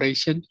and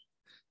operation.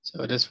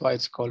 So that's why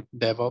it's called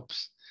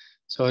DevOps.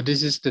 So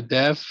this is the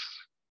dev,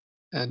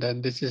 and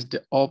then this is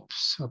the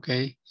ops,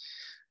 okay.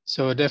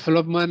 So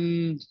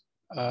development,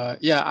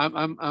 yeah,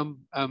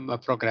 I'm a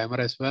programmer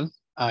as well.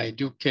 I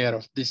do care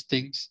of these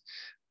things,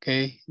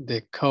 okay.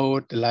 The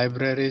code, the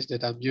libraries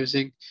that I'm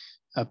using,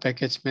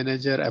 package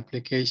manager,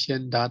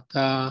 application,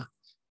 data,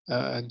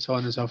 and so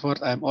on and so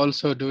forth. I'm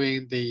also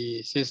doing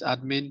the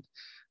sysadmin,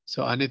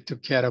 so I need to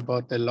care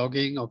about the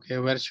logging. Okay,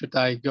 where should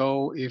I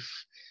go if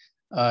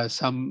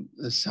something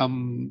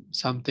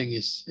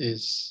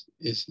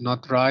is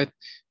not right?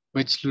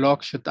 Which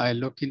log should I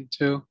look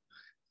into?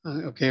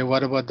 Okay,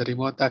 what about the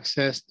remote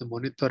access, the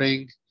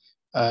monitoring,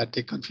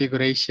 the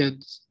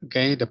configurations,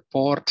 okay, the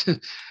port,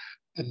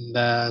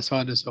 and so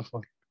on and so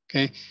forth.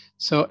 Okay,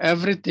 so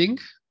everything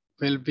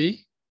will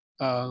be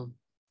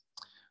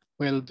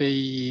will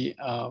be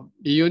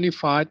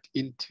unified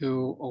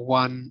into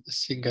one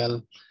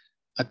single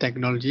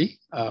technology,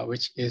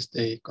 which is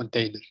the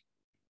container.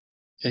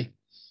 Okay.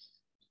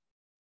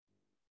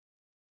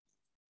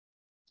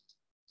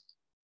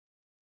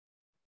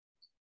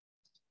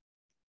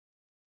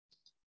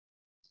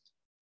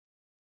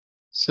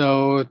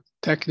 So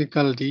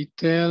technical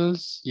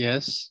details,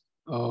 yes.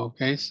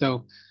 Okay,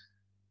 so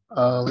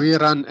we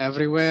run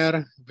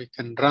everywhere. We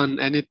can run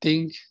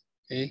anything.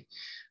 Okay.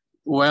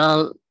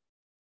 Well,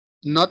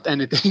 not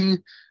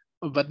anything,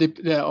 but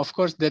of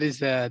course there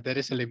is a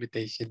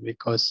limitation,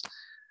 because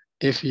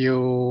if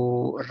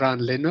you run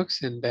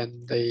Linux and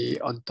then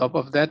on top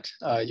of that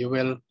you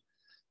will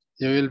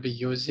be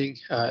using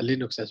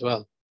Linux as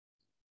well.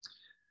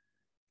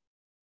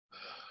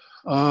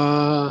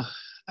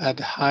 At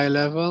high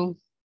level,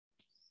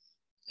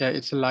 yeah,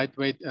 it's a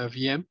lightweight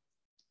VM.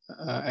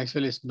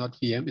 Actually, it's not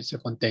VM; it's a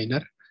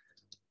container.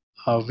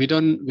 We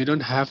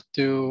don't have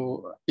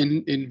to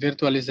in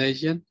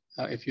virtualization.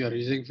 If you are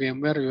using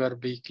VMware, you are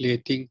be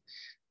creating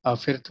a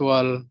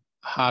virtual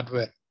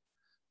hardware,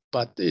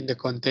 but in the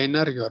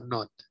container you are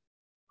not.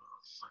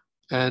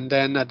 And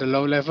then at the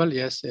low level,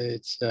 yes,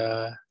 it's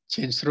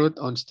change root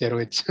on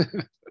steroids.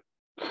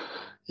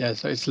 Yeah,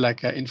 so it's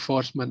like an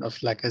enforcement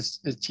of like a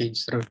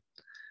change root.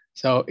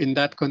 So in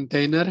that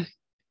container,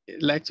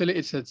 actually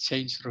it's a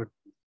change root.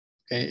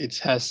 Okay, it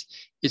has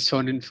its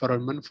own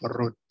environment for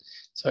root.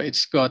 So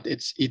it's got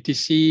its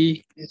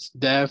etc, its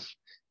dev,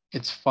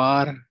 its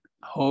var,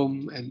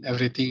 home, and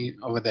everything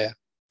over there.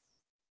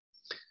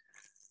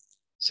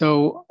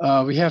 So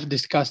we have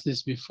discussed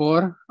this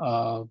before,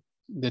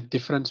 the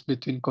difference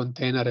between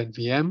container and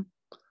VM.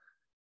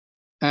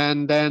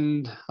 And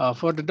then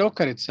for the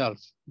Docker itself,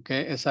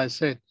 okay, as I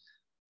said,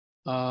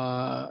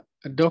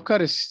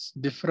 Docker is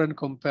different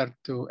compared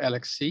to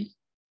LXC,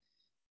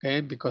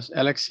 okay, because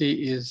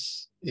LXC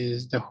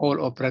is the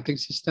whole operating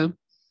system,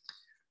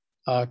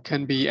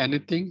 can be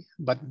anything,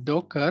 but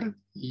Docker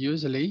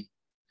usually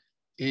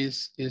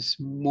is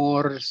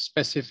more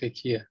specific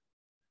here,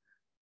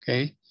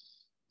 okay.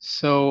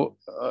 So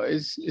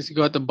it's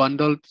got a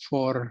bundle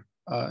for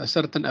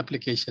certain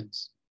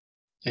applications,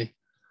 okay.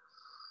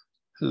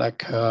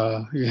 Like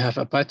you have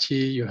Apache,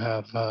 you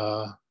have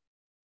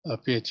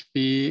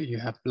PHP, you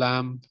have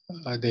LAMP,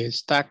 the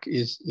stack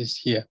is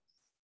here.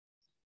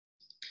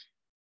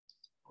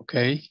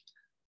 Okay.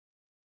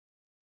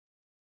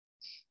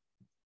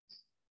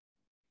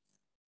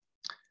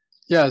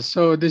 Yeah,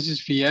 so this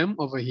is VM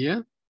over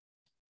here.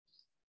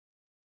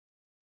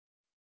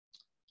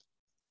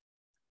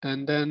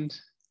 And then,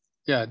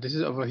 yeah, this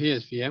is over here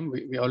is VM.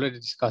 We already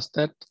discussed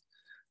that.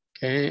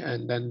 Okay,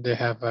 and then they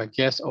have a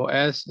guest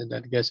OS, and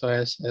then guest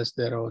OS has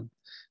their own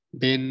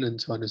bin and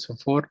so on and so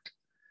forth.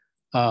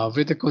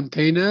 With the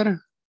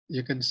container,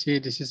 you can see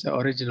this is the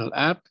original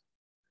app.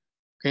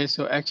 Okay,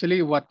 so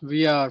actually what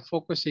we are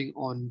focusing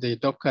on the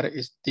Docker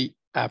is the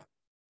app,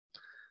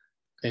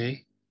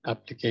 okay,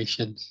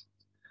 applications.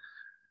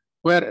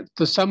 Where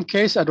to some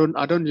case, I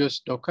don't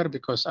use Docker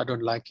because I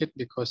don't like it,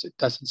 because it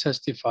doesn't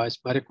satisfy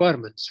my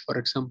requirements. For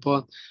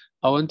example,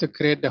 I want to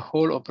create the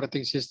whole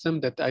operating system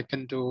that I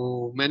can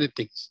do many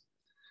things.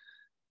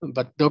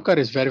 But Docker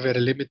is very, very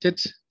limited.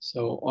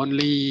 So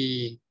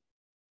only,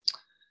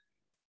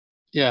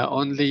 yeah,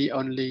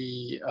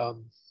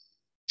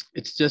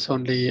 it's just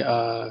only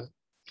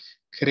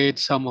create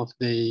some of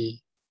the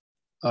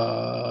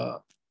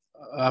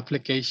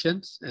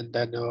applications, and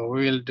then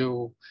we will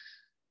do,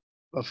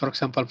 for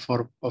example,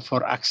 for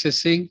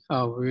accessing,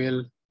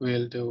 we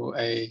will do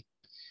a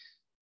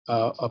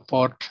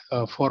port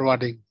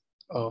forwarding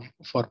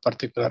for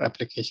particular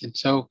application.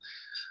 So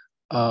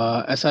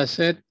as I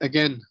said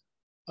again,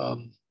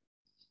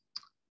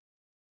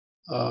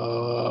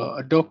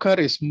 Docker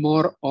is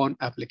more on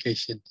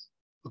applications.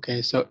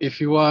 Okay, so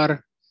if you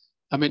are,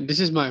 I mean, this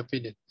is my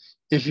opinion.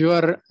 If you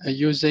are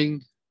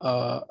using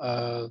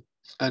a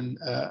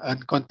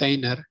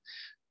container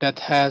that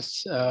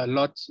has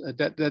lots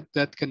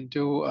that can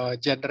do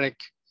generic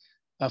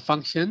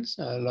functions,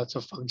 lots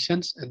of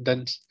functions, and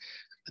then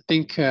I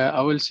think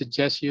I will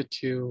suggest you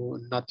to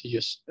not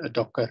use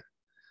Docker.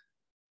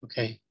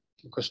 Okay,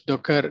 because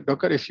Docker,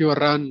 if you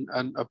run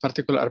a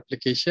particular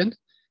application,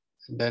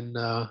 then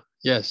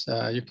yes,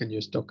 you can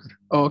use Docker.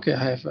 Oh, okay,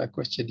 I have a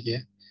question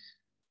here.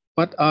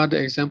 What are the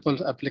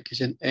examples of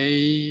application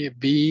A,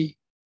 B?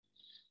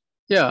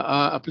 Yeah,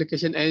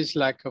 application A is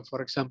like,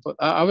 for example,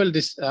 I will do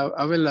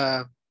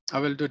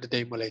the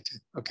demo later.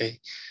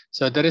 Okay,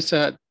 so there is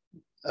a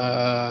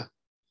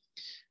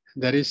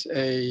there is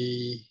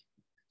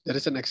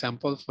an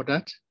example for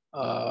that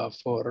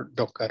for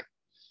Docker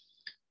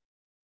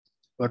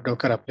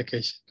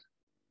application.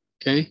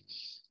 Okay,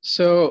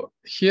 so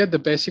here the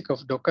basic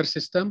of Docker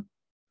system.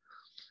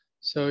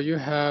 So you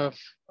have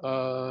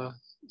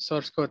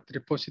source code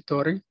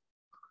repository,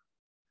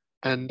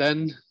 and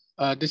then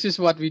this is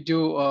what we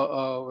do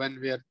when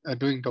we are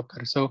doing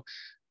Docker. So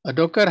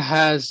Docker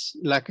has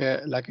like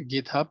a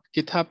GitHub.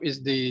 GitHub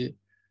is the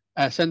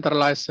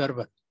centralized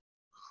server.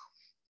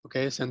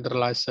 Okay,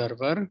 centralized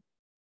server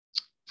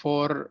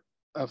for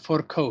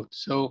for code.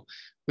 So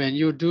when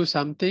you do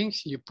some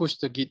things, you push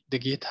the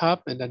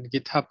GitHub, and then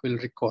GitHub will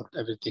record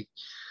everything.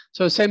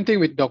 So same thing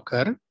with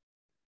Docker.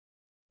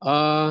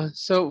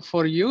 So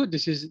for you,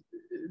 this is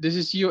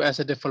you as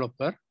a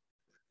developer.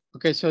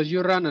 Okay, so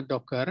you run a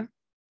Docker,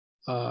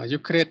 you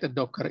create a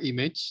Docker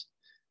image.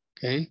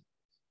 Okay,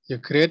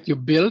 you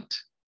build.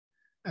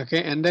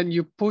 Okay, and then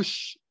you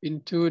push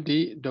into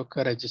the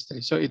Docker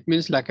registry. So it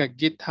means like a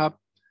GitHub,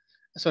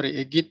 sorry,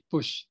 a Git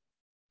push.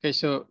 Okay,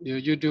 so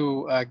you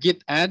do a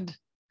Git add.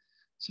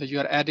 So you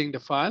are adding the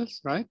files,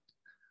 right?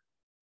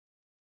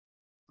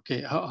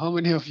 Okay, how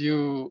many of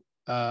you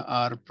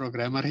are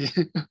programmer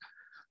here?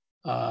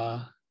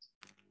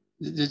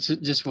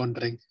 Just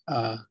wondering.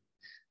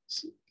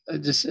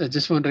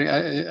 Just wondering.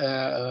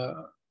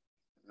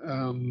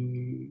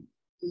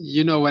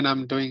 You know, when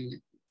I'm doing,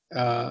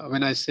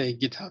 when I say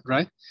GitHub,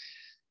 right?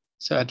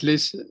 So at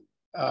least,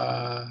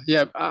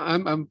 yeah,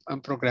 I'm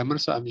programmer,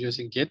 so I'm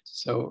using Git.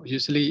 So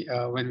usually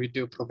when we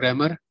do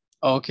programmer,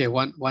 oh, okay,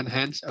 one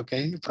hands,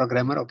 okay,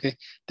 programmer, okay,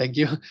 thank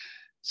you.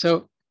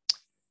 So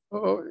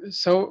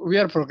we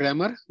are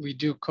programmer. We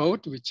do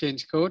code, we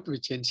change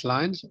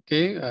lines,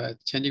 okay,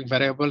 changing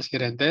variables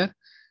here and there.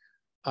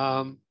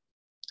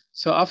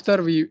 So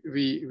after we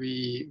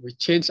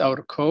change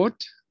our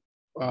code,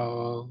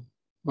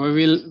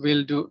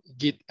 we'll do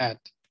git add.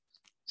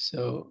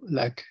 So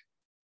like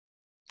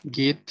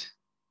git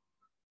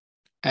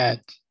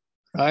add,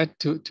 right,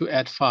 to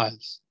add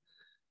files.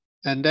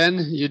 And then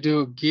you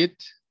do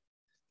git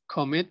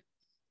commit,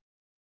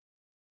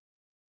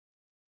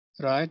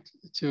 right,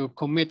 to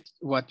commit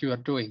what you are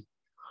doing.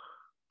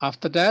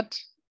 After that,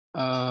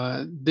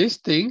 these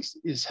things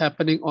is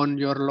happening on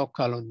your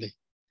local only,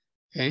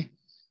 okay?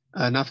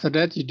 And after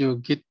that, you do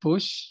git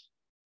push,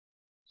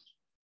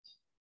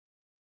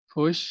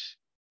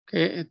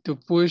 okay, to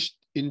push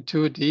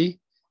into the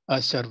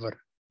server,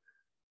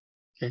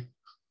 okay?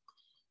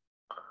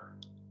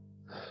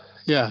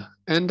 Yeah,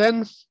 and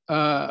then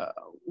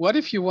what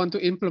if you want to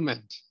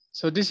implement?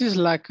 So this is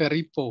like a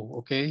repo,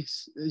 okay?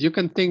 You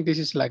can think this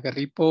is like a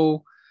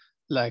repo,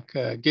 like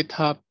a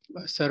GitHub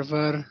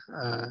server.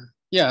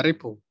 Yeah,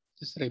 repo,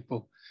 just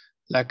repo,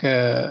 like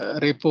a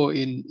repo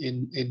in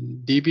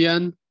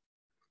Debian,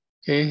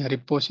 okay,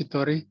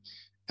 repository.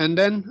 And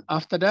then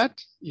after that,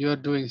 you're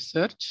doing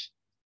search,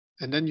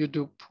 and then you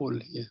do pull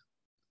here,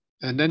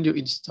 and then you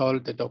install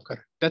the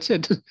Docker. That's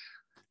it.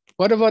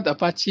 What about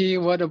Apache?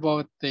 What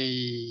about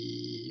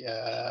the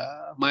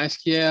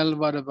MySQL?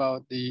 What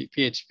about the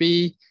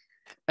PHP?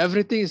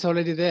 Everything is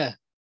already there.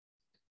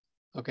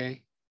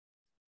 Okay.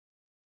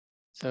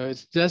 So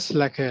it's just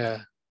like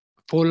a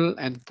pull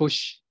and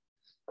push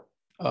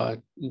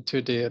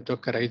into the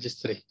Docker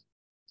registry.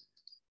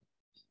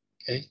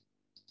 Okay.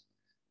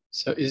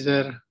 So is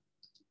there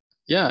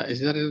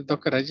a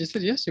Docker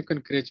registry? Yes, you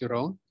can create your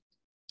own.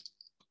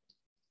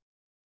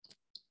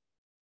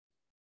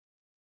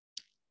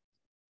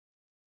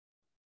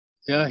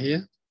 Yeah,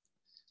 here.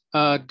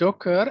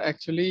 Docker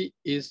actually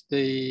is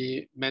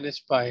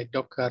managed by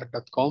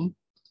docker.com,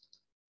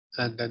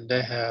 and then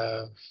they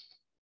have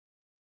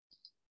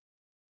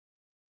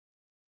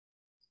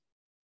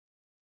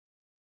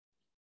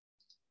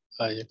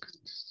you can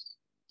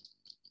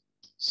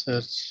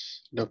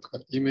search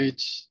Docker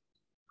image.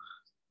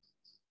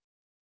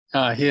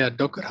 Here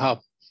Docker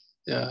Hub.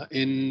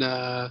 In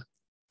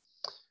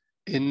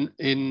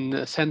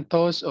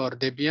CentOS or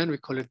Debian, we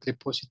call it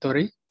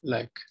repository,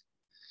 like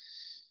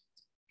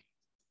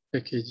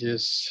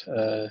packages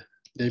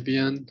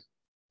Debian.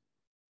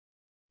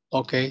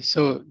 Okay,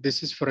 so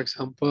this is, for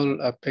example,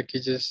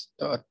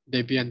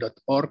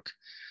 packages.debian.org.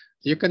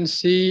 You can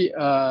see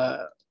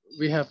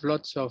we have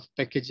lots of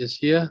packages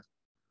here.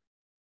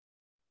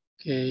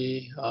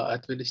 Okay,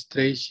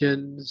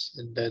 administrations,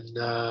 and then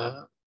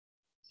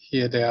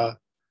here they are.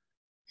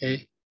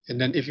 Okay, and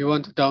then if you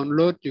want to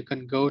download, you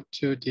can go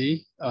to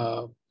the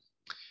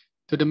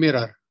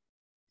mirror.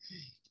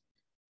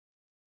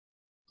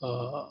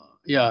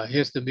 Yeah,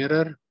 here's the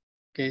mirror.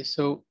 Okay,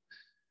 so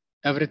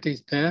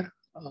everything's there.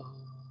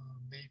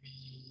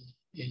 Maybe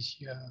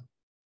Asia,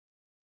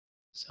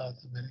 South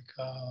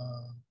America.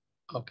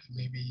 Okay,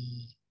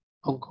 maybe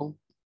Hong Kong.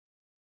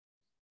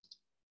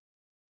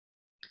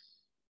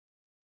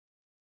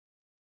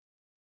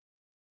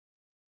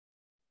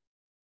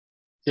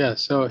 Yeah,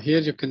 so here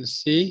you can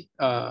see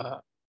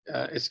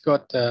it's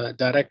got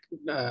direct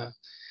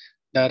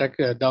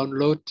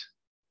download,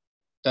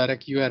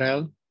 direct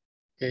URL.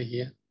 Okay,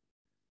 here,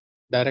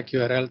 direct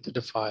URL to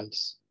the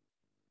files.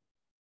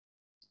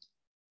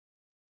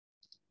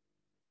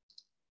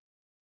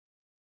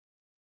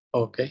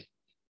 Okay.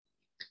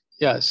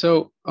 Yeah.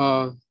 So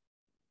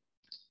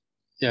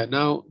yeah,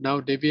 now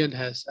Debian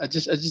has. I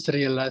just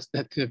realized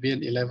that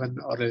Debian 11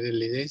 already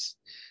released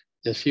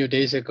a few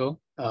days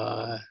ago.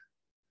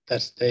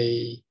 That's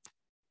the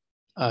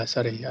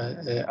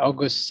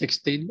August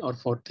 16 or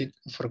 14.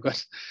 I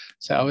forgot.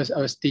 So I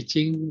was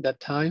teaching that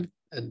time,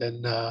 and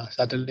then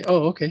suddenly,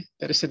 oh, okay,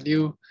 there is a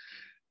new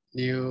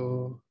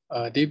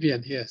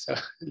Debian here. So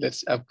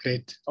let's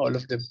upgrade all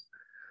of them.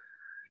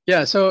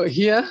 Yeah, so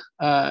here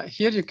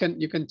you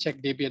can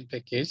check Debian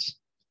package,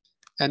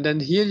 and then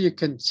here you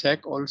can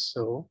check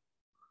also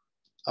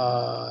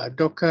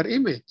Docker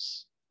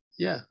image.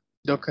 Yeah,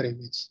 Docker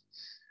image.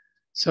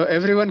 So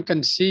everyone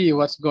can see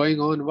what's going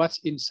on, what's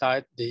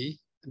inside the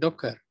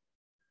Docker.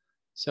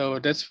 So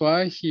that's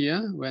why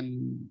here,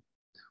 when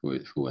who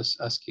was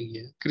asking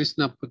here,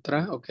 Krishna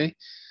Putra, okay.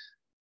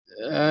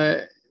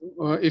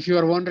 If you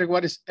are wondering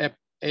what is app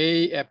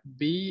A, app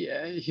B,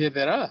 here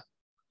there are.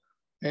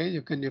 Okay,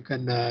 you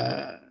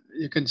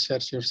can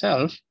search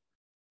yourself.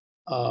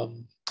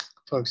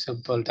 For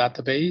example,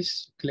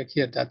 database. Click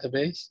here,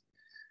 database.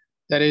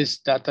 There is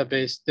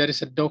database. There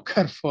is a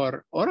Docker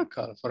for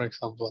Oracle, for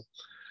example,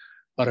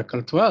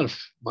 Oracle 12,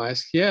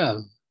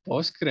 MySQL,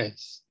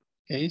 Postgres.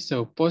 Okay,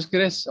 so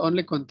Postgres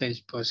only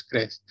contains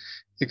Postgres.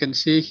 You can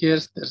see here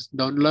there's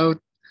download,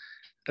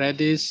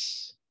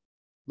 Redis,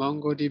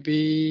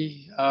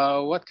 MongoDB.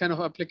 What kind of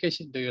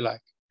application do you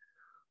like?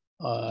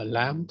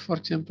 LAMP, for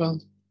example,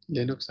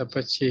 Linux,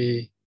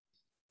 Apache,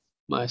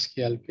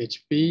 MySQL,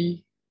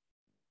 PHP.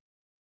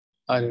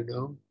 I don't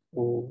know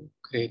who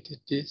created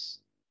this.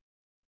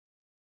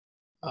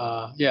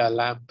 Yeah,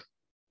 LAMP.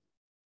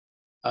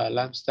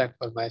 LAMP stack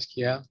for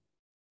MySQL.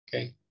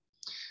 Okay,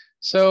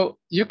 so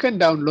you can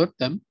download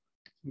them,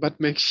 but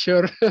make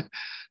sure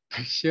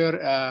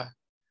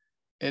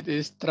it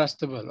is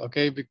trustable.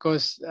 Okay,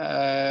 because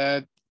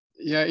yeah,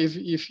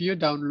 if you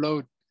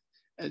download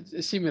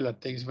similar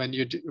things when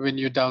you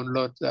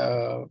download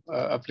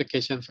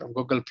application from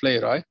Google Play,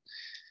 right?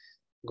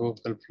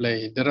 Google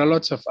Play. There are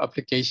lots of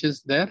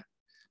applications there.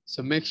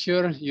 So make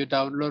sure you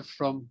download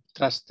from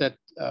trusted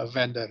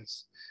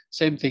vendors.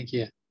 Same thing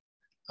here.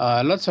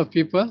 Lots of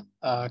people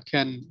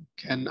can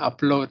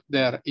upload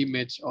their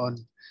image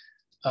on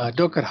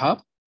Docker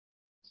Hub,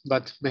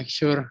 but make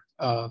sure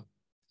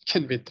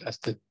can be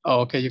trusted.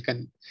 Oh, okay, you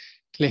can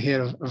click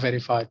here,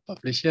 verified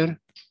publisher,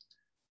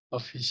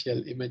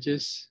 official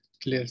images,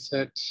 clear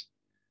search.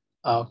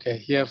 Okay,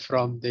 here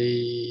from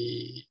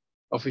the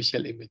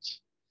official image,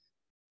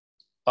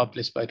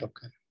 published by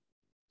Docker.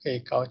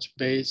 Okay,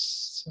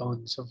 Couchbase, so on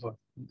and so forth.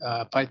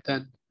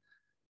 Python.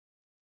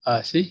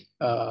 See,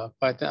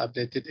 Python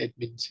updated 8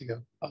 minutes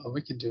ago.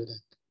 We can do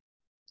that.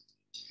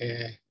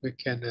 Okay, we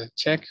can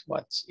check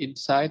what's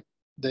inside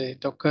the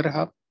Docker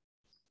Hub.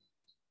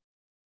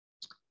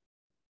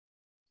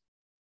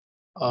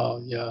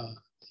 Oh yeah,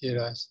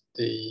 here is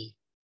the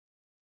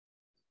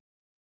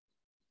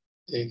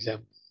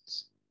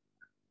examples.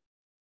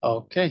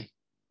 Okay.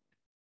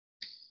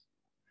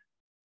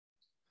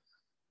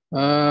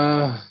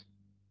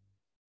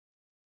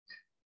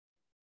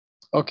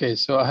 Okay,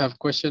 so I have a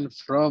question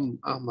from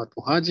Ahmad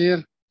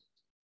Muhajir.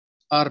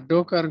 Are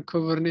Docker and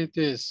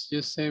Kubernetes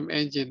use same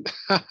engine?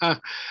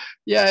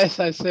 Yeah, as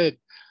I said,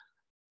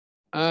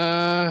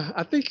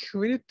 I think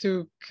we need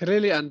to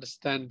really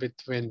understand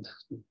between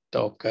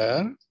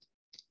Docker,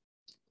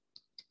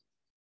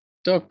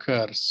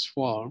 Docker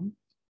Swarm,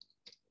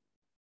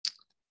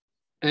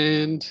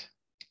 and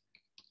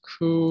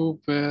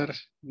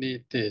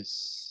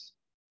Kubernetes.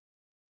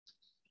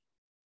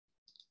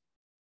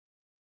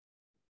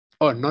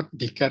 Oh, not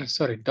Docker,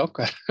 sorry,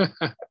 Docker.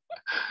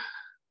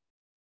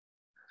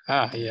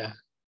 Yeah.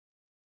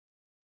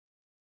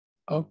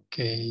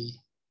 Okay,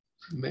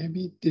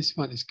 maybe this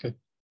one is good.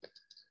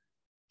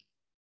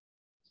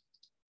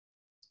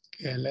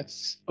 Okay,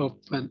 let's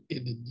open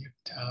in a new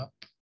tab.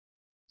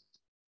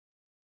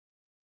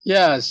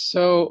 Yeah,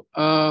 so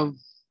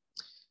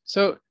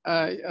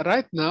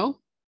right now,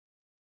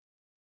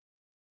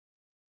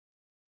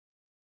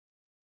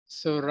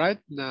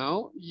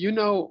 you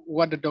know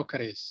what the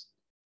Docker is,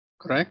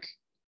 correct?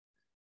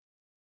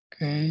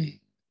 Okay,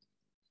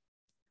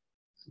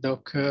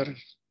 Docker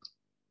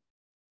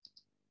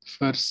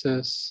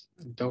versus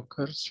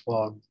Docker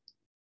Swarm.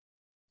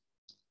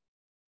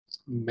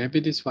 Maybe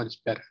this one is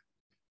better.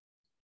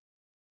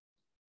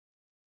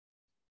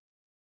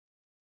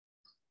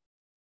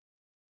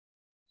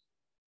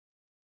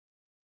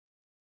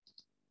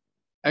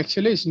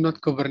 Actually, it's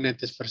not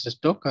Kubernetes versus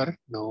Docker,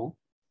 no.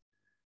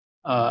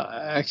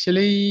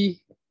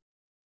 Actually,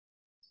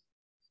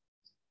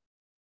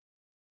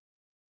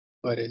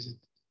 what is it?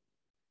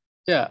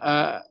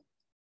 Yeah,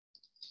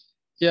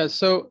 yeah.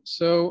 So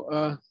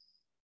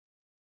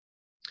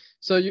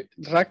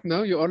right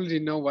now you already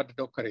know what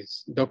Docker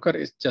is. Docker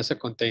is just a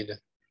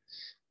container,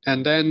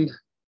 and then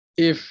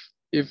if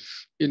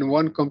in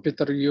one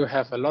computer you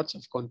have a lot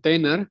of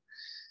container,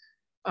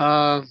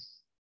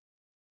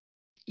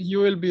 you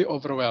will be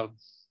overwhelmed.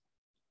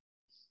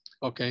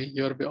 Okay,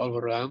 you'll be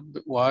overwhelmed.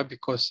 Why?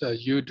 Because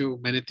you do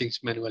many things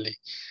manually.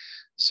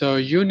 So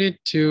you need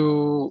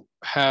to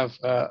have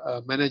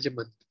a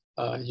management.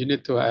 You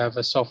need to have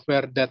a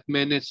software that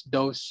manage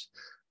those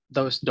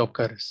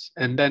Dockers.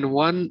 And then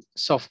one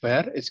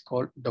software is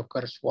called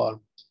Docker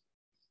Swarm.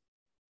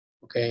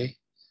 Okay,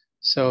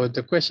 so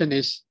the question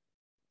is,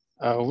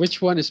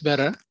 which one is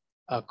better,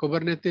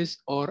 Kubernetes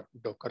or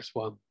Docker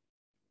Swarm?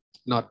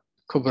 Not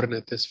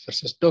Kubernetes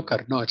versus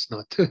Docker. No, it's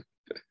not.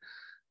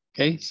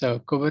 Okay, so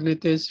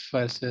Kubernetes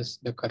versus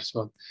Docker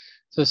Swarm.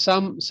 So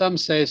some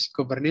says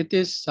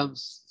Kubernetes,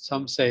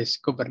 some says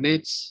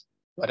Kubernetes,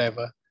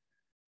 whatever.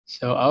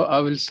 So I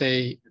will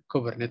say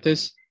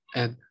Kubernetes,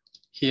 and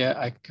here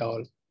I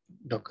call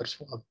Docker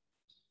Swarm.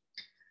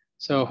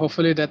 So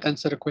hopefully that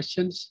answered the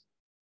questions.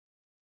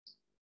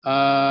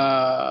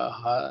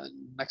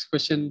 Next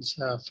questions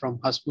from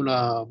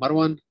Hasmula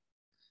Marwan.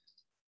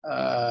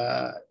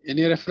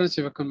 Any reference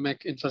if I can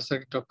make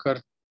infrastructure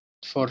Docker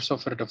for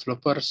software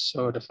developers?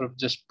 So developer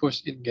just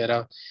push in, get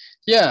out.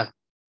 Yeah.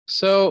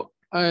 So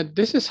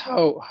this is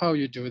how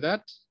you do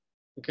that.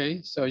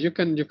 Okay. So you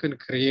can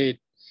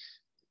create.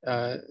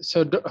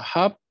 So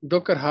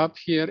Docker Hub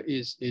here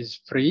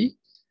is free.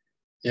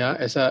 Yeah,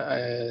 as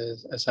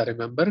I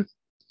remember.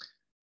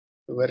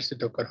 Where's the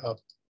Docker Hub?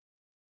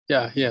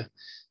 Yeah, here.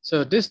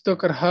 So this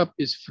Docker Hub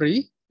is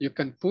free. You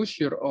can push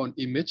your own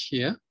image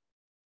here.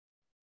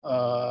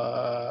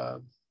 Yeah,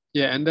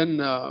 and then,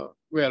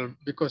 well,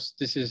 because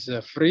this is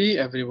free,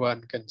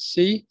 everyone can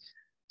see.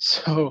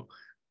 So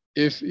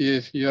if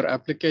your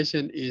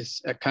application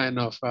is a kind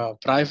of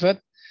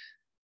private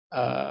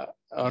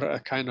or a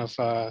kind of,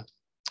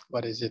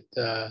 what is it,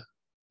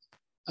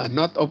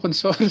 not open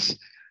source,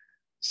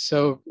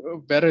 so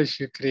better if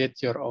you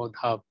create your own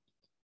hub.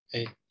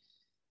 Okay.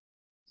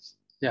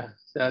 Yeah,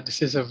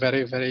 this is a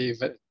very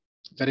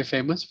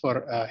famous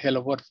for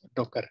Hello World for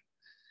Docker.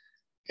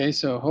 Okay,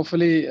 so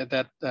hopefully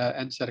that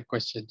answered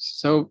questions.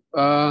 So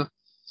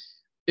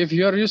if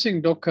you are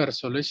using Docker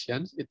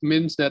solutions, it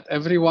means that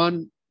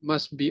everyone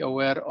must be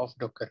aware of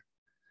Docker.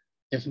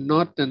 If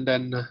not,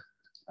 then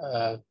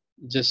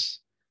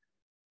just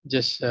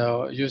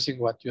using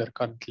what you are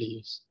currently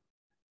using.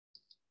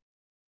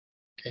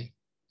 Okay.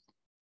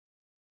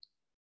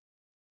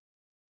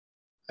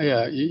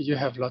 Yeah, you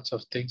have lots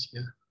of things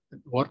here.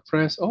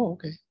 WordPress. Oh,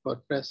 okay.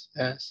 WordPress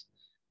has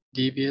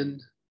Debian.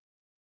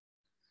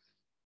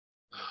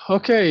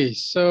 Okay,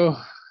 so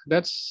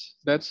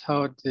that's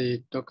how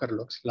the Docker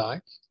looks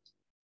like.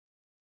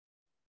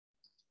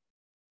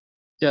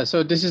 Yeah,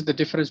 so this is the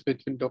difference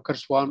between Docker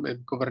Swarm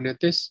and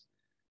Kubernetes.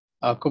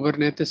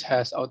 Kubernetes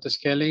has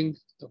auto-scaling,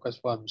 Docker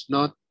Swarm is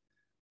not.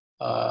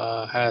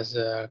 Has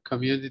a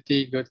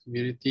community, good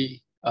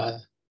community.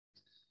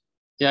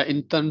 Yeah,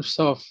 in terms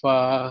of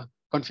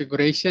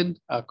configuration,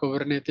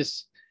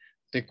 Kubernetes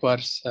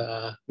requires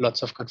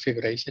lots of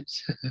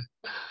configurations.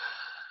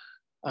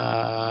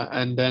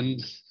 And then,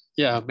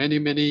 yeah,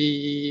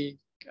 many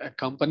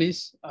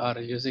companies are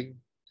using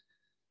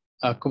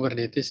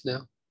Kubernetes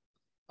now.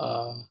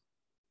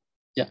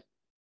 Yeah.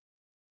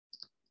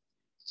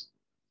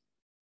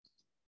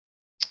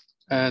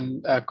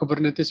 And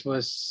Kubernetes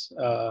was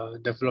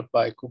developed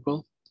by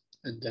Google,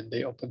 and then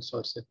they open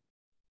source it.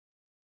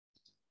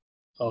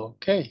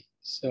 Okay,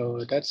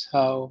 so that's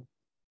how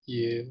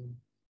you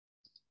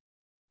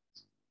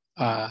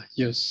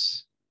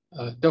use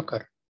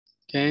Docker.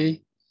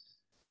 Okay.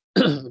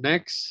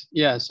 Next,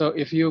 yeah. So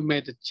if you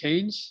made a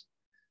change,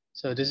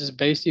 so this is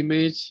base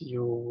image,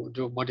 you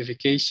do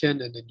modification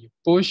and then you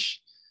push,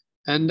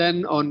 and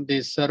then on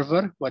the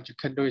server, what you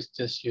can do is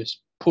just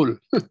use pull.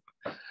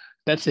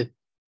 That's it.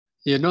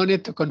 You no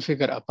need to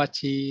configure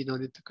Apache, no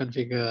need to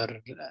configure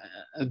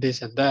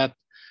this and that.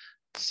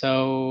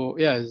 So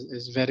yeah,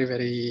 it's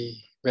very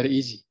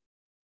easy.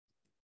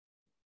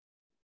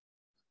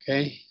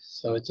 Okay,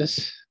 so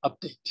just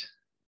update.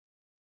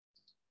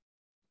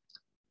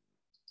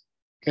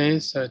 Okay,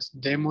 so it's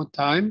demo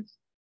time.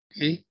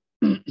 Okay.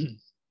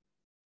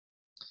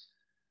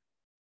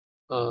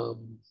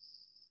 um,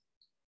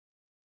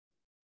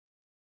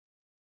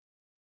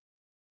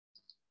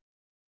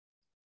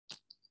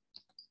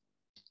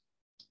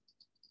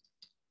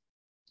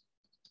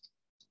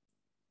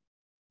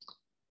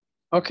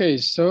 okay,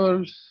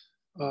 so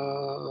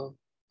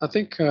I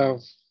think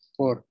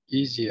for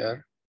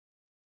easier,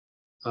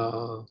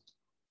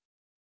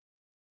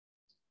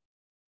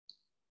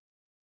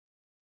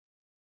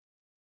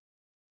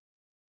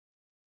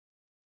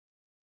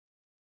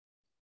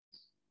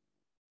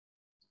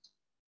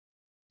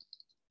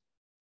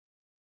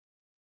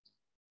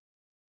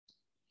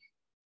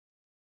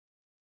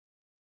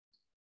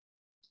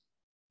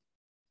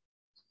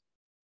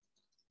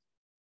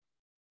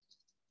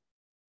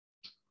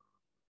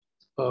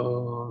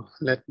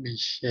 let me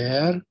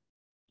share.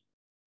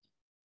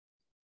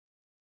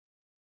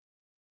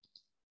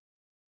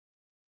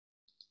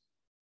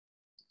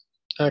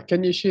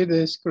 Can you see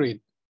the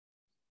screen?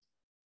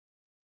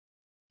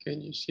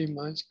 Can you see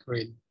my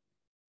screen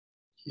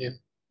here?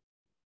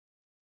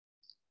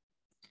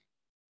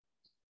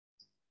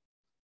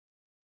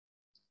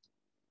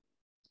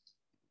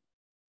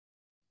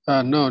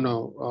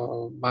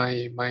 No,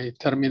 my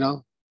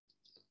terminal.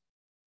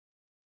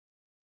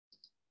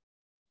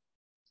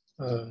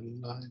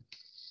 Line.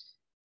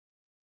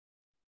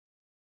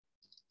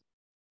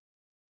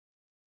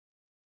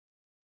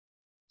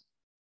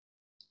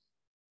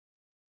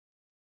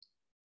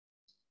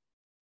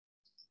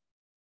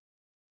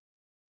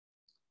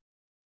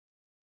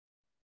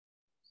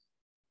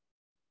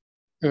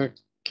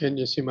 Can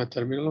you see my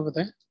terminal over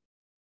there?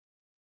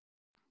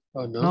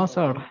 Oh, no? No,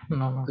 sir.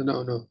 No.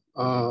 No.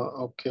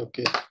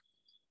 Okay.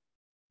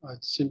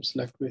 It seems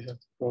like we have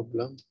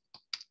problem.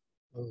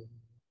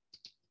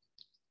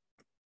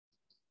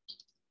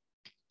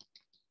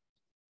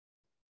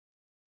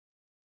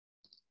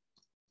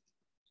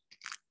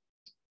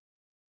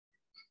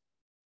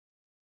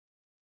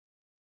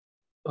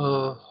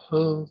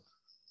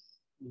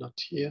 Not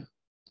here.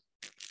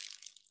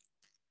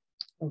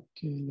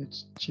 Okay,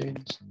 let's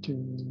change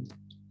to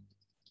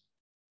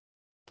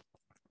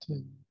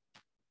 10.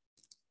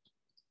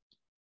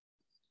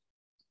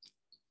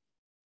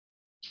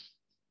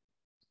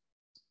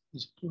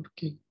 Is it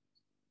working?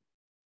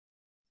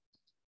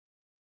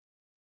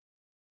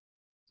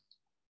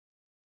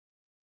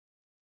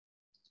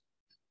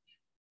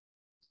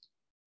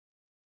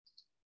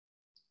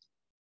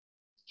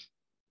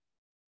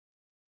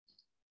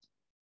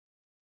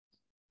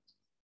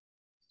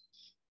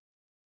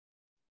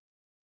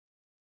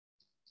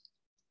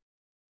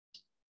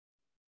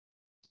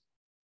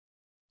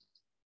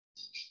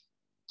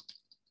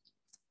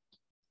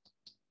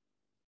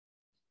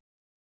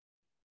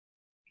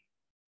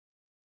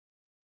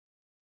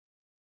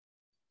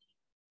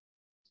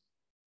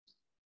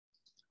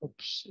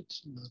 Oops,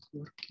 it's not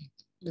working.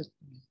 Let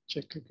me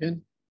check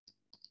again.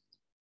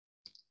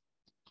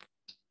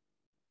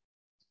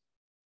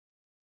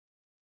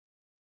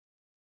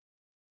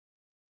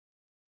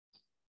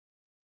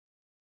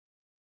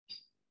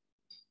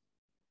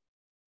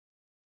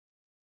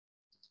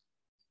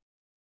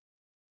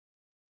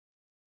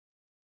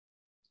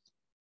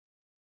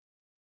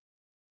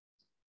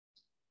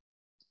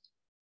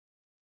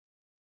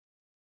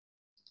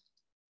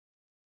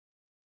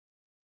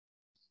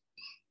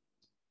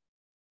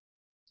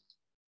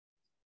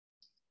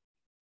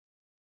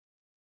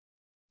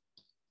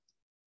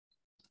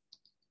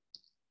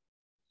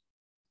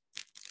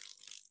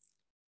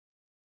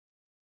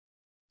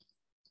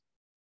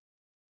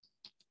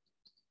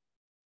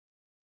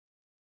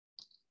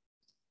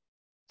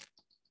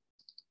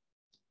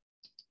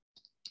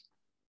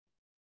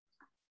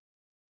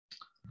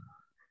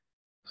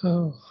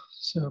 Oh,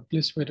 so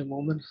please wait a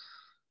moment.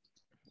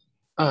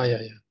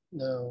 Yeah.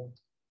 Now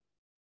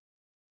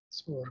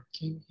it's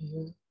working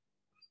here.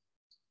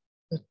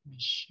 Let me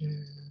share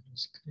the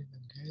screen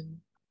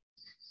again.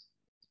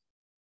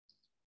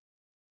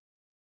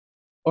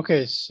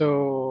 Okay,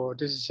 so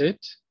this is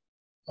it.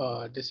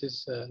 This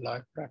is a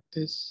live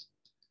practice.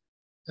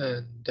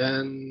 And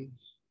then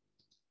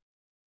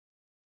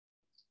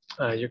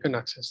you can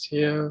access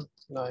here,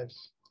 live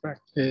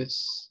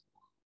practice.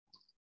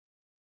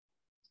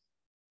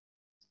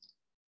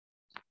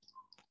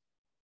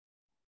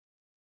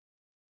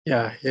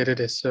 Yeah, here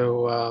it is.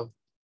 So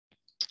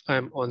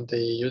I'm on the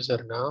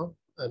user now.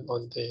 I'm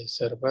on the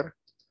server.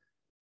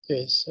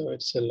 Okay, so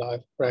it's a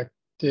live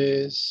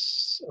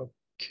practice.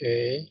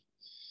 Okay.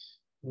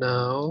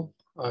 Now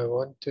I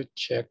want to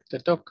check the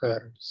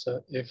Docker.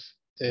 So if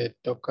the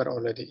Docker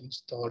already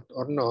installed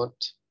or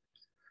not.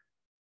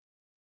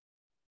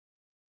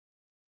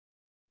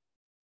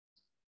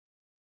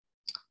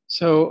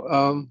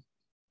 So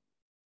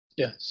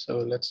yeah, so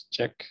let's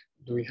check.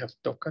 Do we have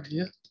Docker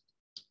here?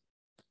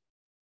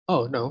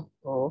 Oh, no.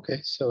 Oh,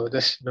 okay. So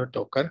there's no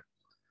Docker.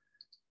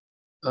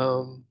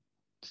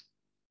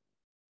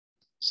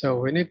 So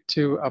we need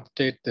to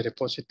update the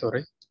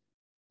repository.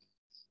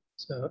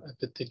 So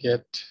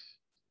apt-get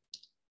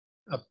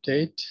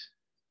update,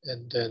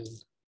 and then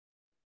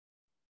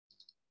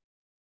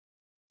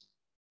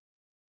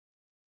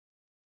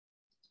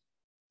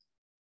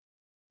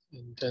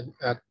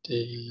add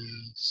the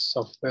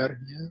software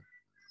here.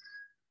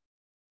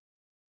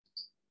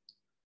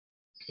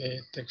 Okay,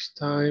 it takes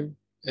time.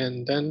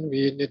 And then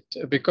we need,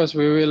 because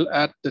we will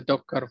add the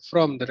Docker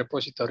from the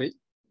repository,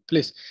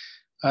 please,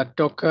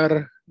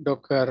 Docker,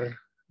 what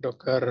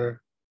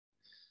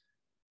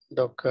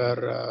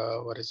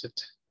is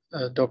it?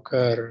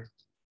 Docker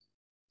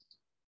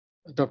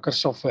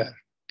software,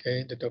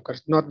 okay, the Docker,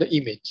 not the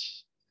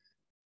image.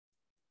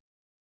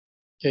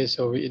 Okay,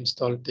 so we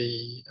install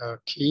the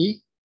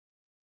key,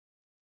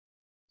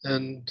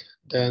 and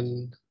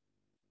then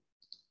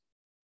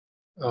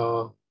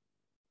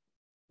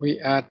we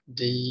add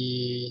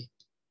the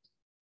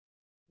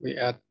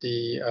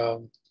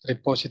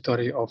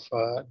repository of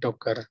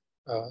Docker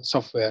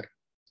software.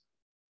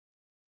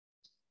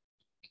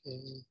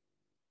 Okay,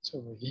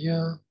 so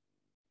here.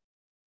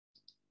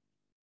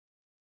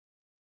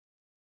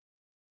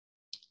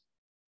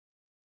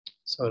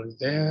 So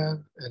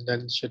there, and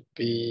then should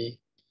be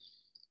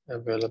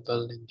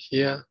available in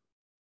here.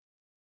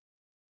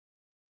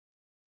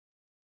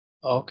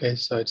 Okay,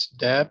 so it's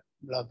deb,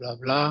 blah, blah,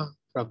 blah,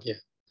 from here.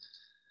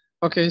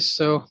 Okay,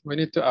 so we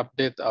need to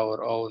update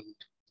our own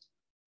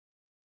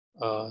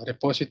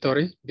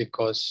repository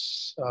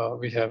because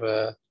we have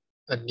a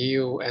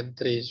new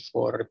entries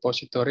for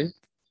repository.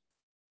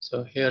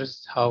 So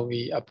here's how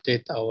we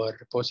update our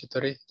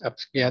repository,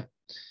 apt-get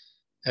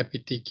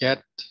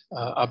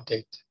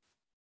update.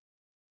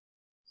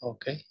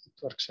 Okay, it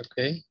works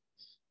okay.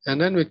 And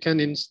then we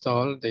can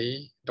install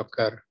the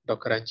Docker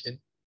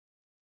engine.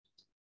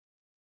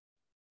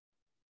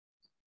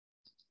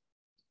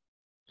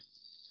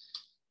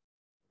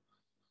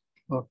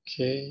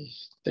 Okay,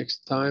 takes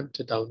time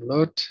to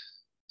download.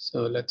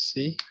 So let's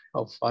see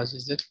how fast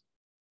is it.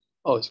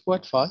 Oh, it's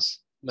quite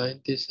fast,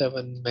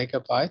 97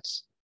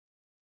 megabytes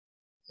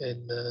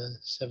in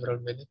several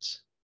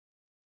minutes.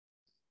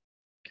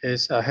 Okay,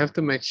 so I have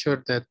to make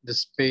sure that the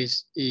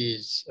space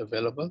is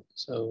available.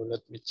 So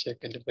let me check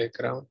in the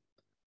background.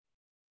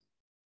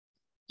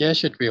 Yeah,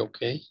 should be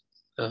okay.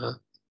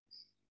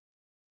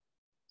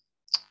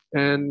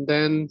 And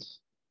then,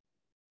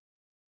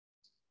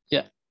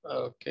 yeah,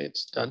 okay,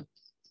 it's done.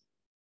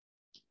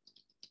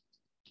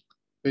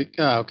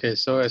 Okay,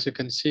 so as you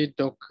can see,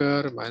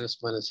 Docker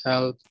minus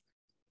help.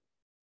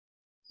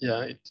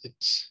 Yeah, it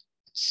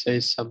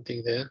says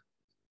something there.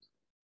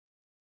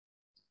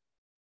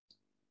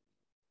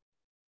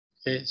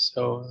 Okay,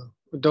 so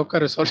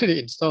Docker is already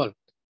installed,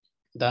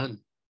 done.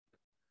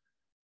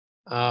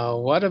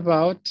 What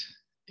about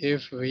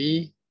if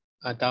we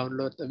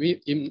download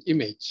the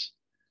image?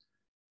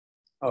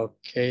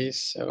 Okay,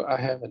 so I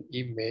have an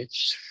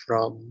image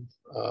from,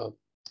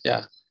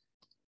 yeah,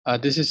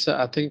 this is,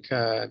 I think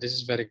this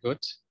is very good.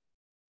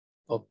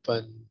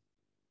 Open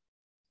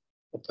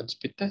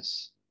speed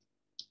test,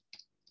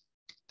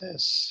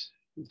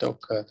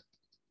 Docker.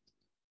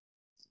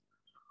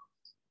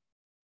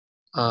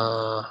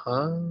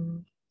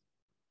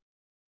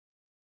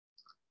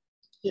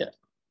 Yeah.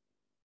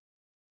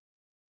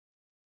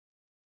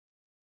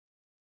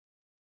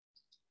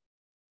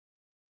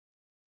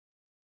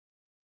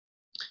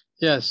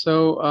 Yeah,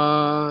 so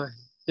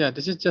yeah,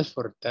 this is just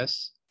for a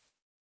test.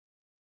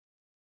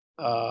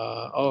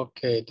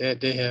 Okay,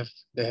 they have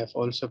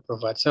also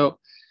provided. So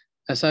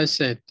as I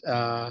said,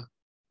 yeah,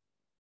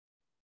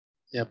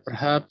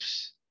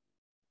 perhaps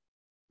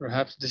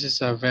this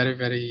is a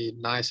very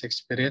nice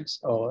experience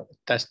or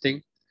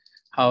testing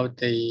how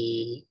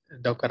the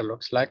Docker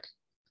looks like.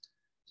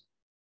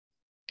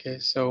 Okay,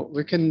 so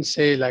we can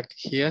say like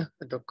here,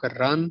 Docker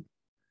run,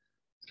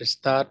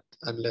 restart,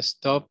 unless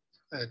stop,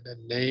 and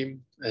then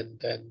name, and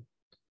then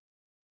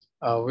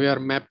we are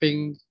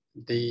mapping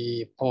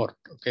the port.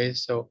 Okay,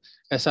 so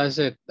as I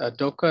said,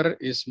 Docker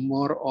is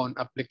more on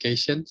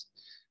applications.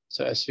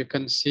 So as you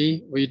can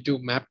see, we do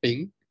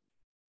mapping.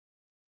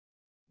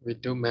 We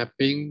do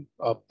mapping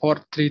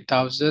port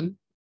 3000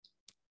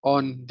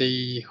 on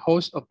the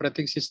host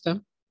operating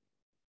system.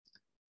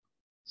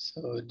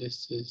 So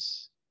this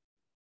is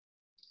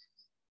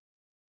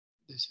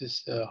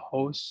a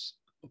host.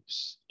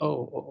 Oops.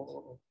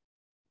 Oh,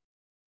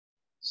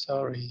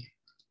 sorry.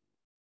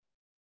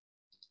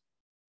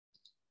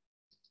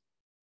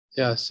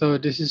 Yeah, so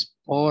this is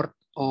port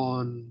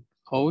on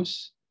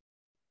host.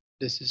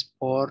 This is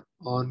port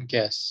on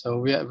guest. So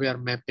we are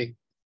mapping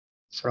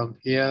from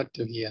here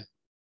to here.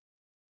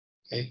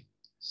 Okay,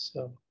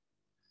 so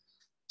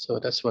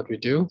that's what we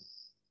do.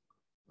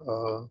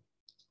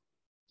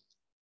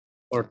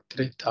 Port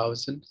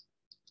 3000.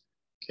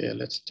 Okay,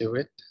 let's do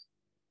it.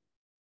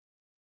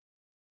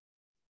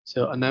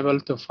 So unable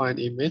to find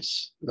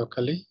image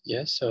locally.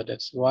 Yes, so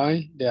that's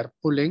why they are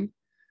pulling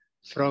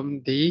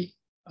from the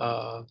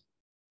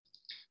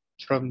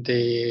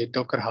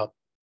Docker Hub.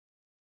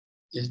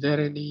 Is there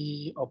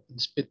any open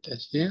speed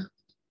test here?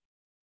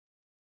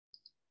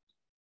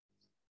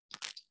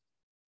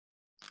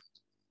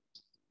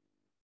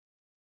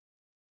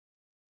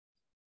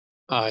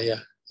 Yeah,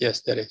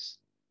 yes, there is.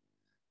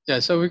 Yeah,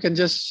 so we can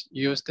just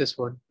use this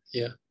one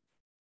here.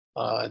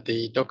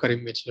 The Docker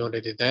image is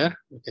already there.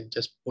 We can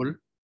just pull.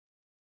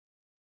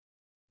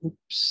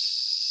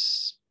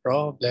 Oops,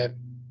 problem.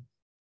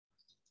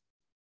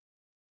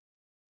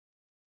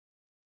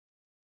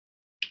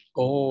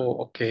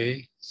 Oh,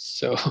 okay.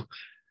 So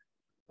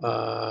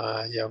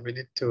yeah, we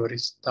need to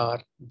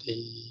restart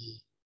the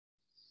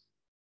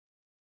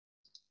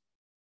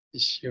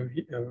issue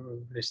here.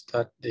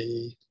 Restart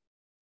the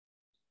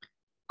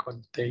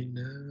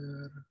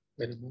container.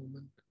 Wait a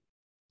moment.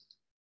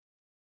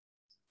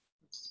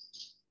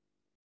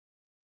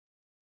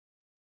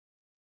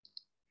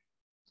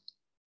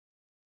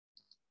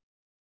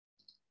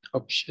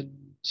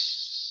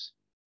 Options,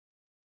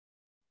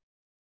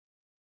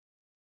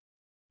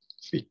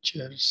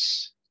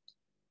 features,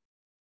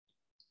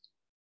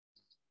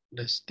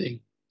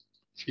 nesting,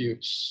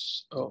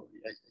 views. Oh,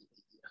 yeah.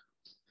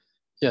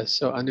 Yeah,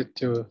 so I need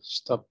to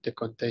stop the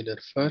container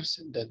first,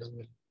 and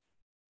then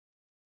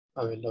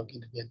I will log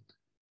in again.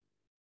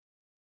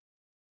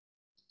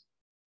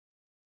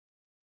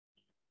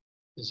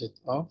 Is it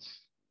off?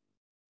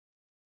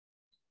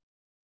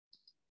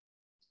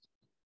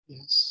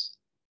 Yes.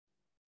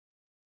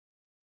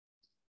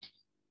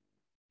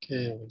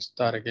 Okay, I will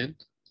start again.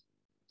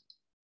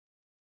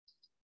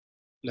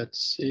 Let's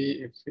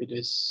see if it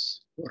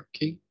is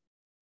working.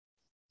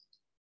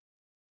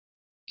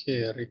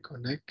 Okay,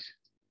 reconnect.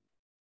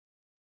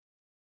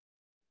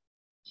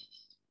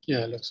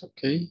 Yeah, looks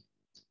okay.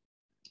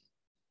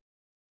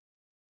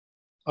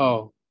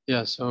 Oh,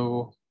 yeah,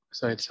 so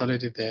it's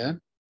already there.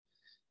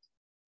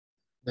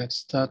 Let's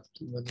start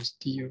manage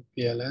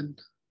TUPLN.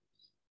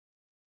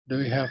 Do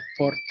we have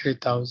port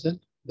 3000?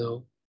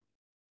 No.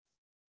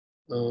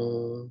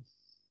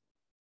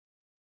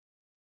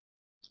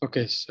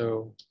 Okay,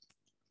 so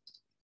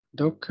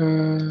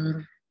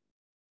Docker,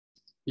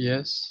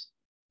 yes,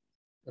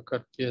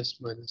 Docker ps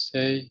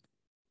 -a.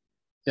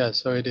 Yeah,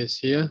 so it is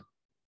here.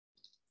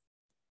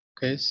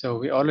 Okay, so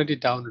we already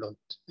download.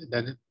 And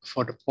then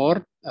for the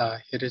port,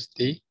 here is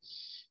the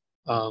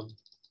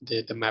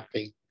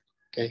mapping.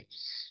 Okay,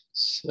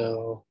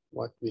 so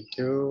what we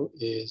do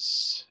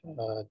is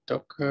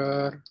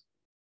Docker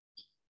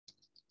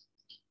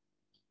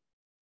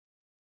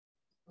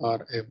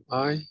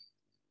RMI.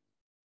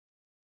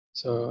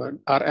 So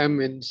RM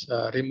means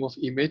remove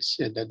image,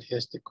 and then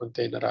here's the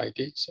container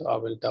ID. So I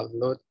will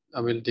download,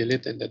 I will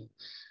delete, and then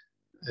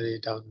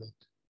re-download.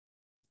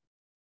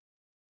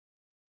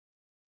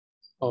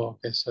 Oh,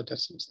 okay, so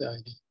that's the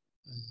ID.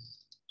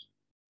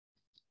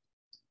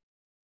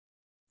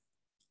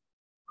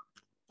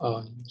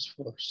 Use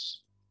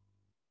force.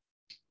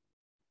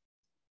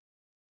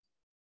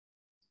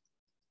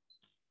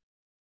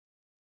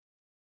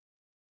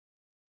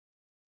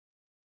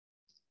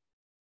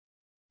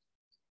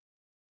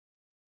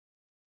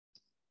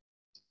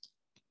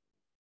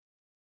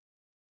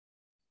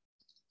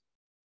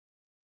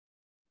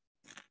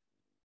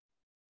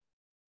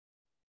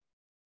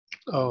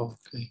 Oh,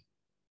 okay.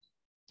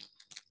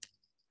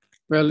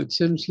 Well, it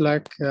seems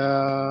like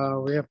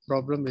we have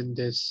problem in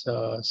this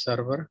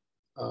server.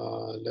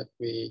 Let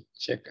me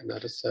check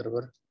another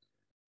server.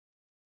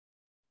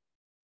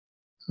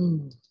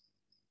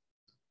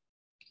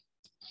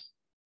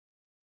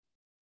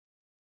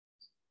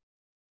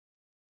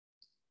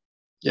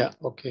 Yeah,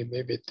 okay,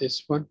 maybe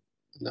this one,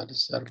 another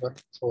server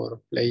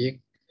for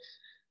playing.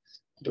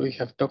 Do we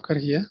have Docker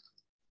here?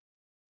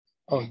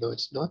 Oh, no,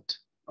 it's not.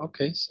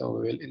 Okay, so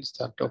we will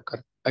install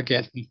Docker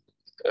again.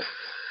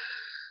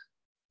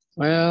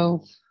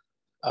 Well,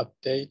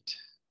 update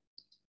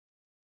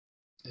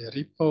the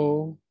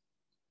repo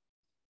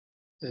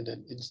and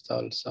then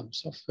install some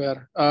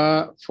software.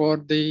 For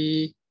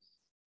the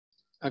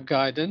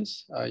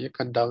guidance, you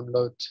can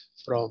download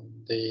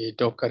from the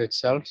Docker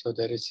itself. So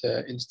there is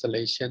an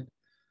installation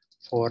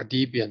for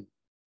Debian.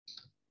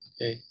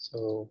 Okay,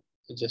 so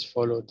you just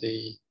follow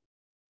the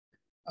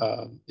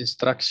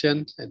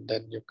instructions, and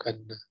then you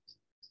can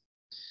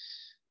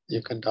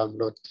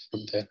download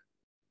from there.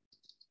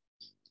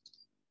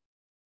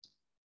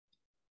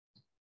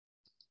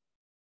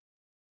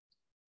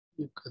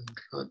 You can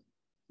run.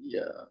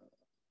 Yeah.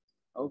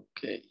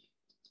 Okay.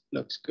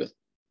 Looks good.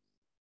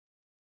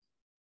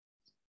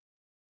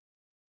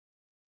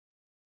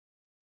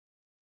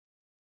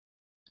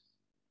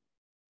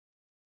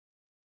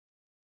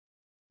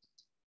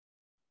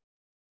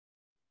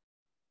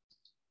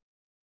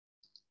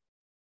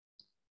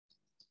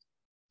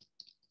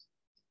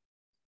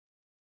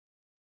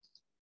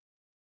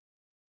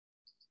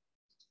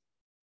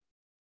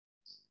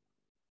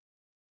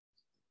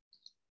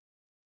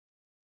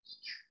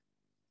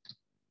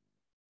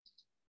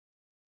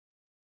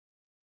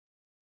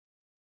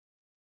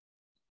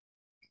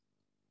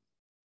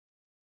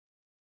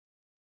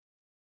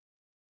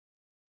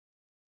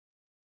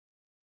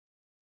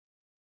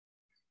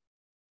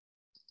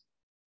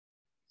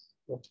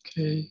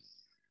 Okay.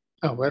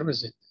 Oh, where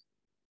was it?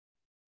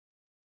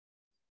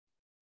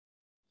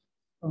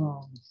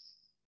 Oh,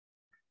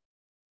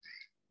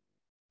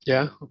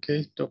 yeah.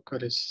 Okay.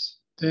 Docker is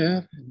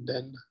there, and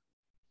then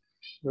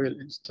we'll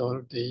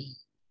install the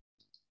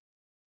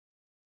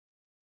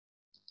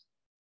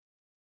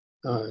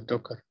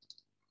Docker.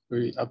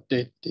 We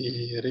update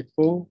the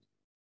repo.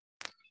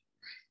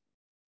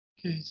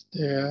 Okay, it's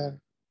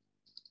there,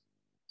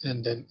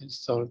 and then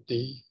install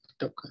the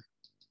Docker.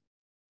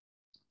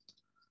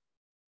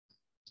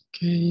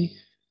 Okay,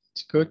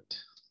 it's good.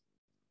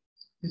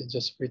 We're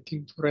just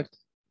waiting for it.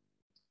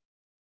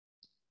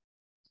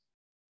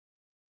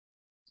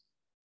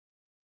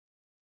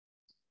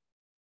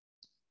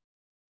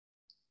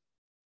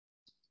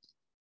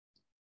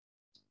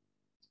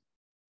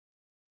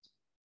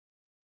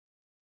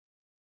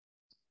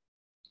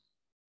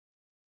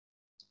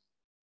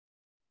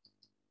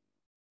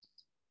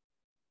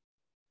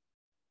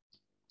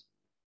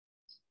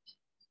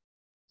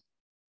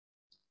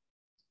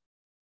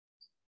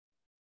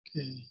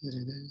 Okay, here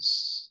it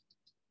is.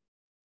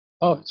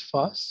 Oh, it's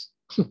fast,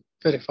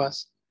 very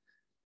fast.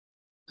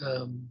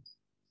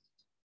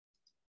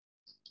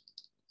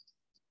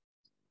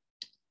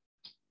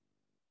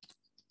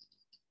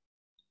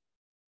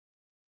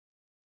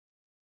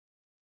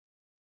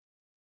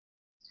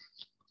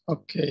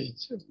 Okay,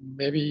 so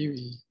maybe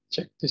we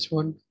check this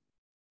one.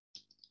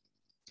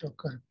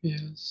 Docker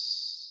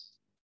PS.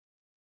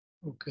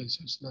 Okay,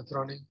 so it's not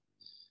running.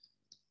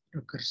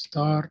 Docker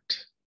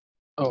start.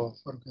 Oh,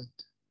 forgot.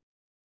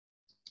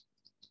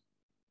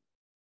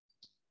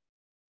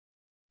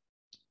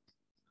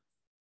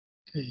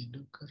 Okay,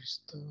 Docker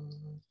start.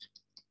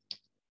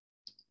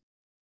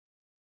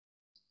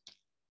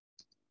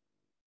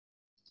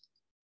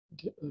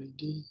 The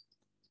ID.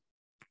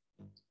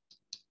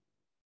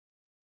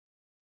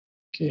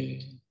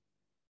 Okay,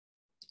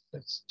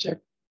 let's check.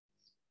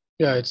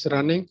 Yeah, it's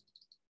running.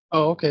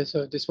 Oh, okay,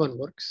 so this one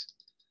works.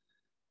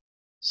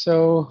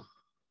 So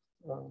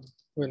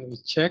when we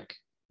check,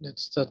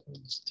 let's start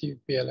with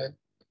STPLN.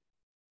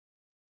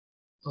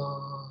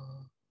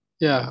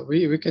 Yeah,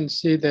 we can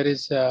see there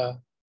is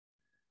a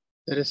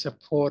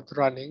port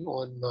running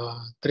on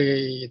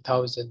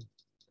 3000.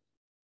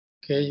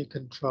 Okay, you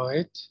can try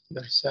it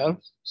yourself.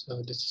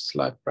 So this is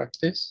live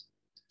practice.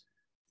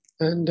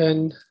 And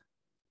then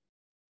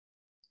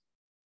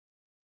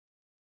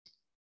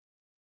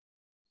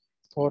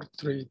port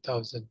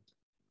 3000.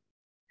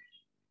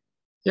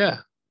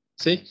 Yeah,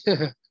 see,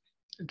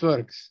 it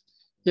works.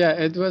 Yeah,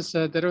 it was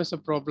there was a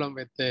problem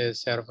with the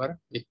server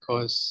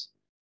because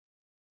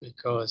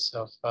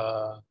of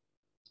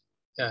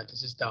yeah,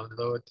 this is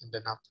download and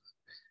then up.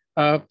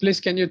 Please,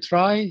 can you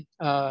try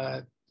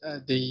the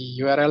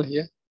URL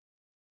here?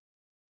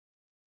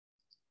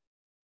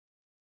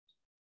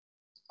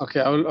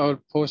 Okay, I'll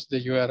post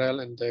the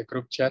URL in the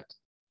group chat.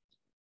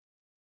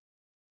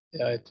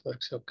 Yeah, it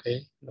works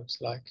okay, looks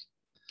like.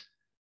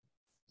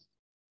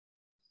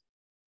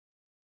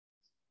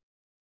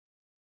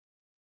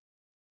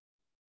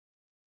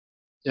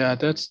 Yeah,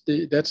 that's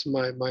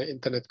my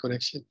internet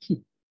connection.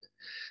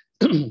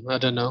 I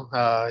don't know.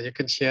 You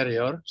can share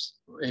yours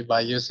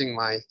by using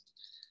the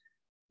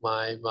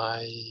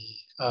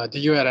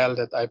URL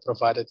that I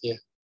provided here.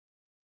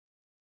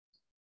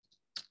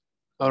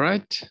 All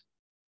right.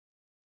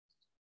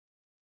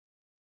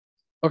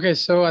 Okay,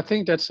 so I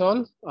think that's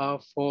all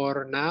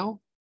for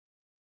now.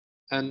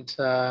 And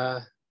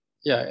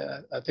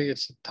yeah, I think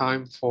it's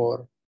time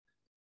for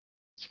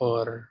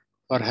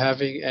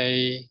having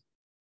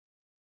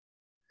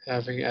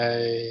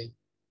a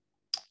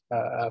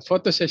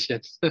photo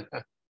session.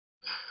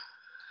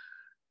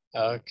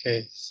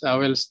 Okay, so I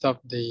will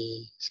stop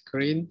the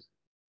screen.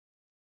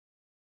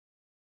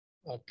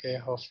 Okay,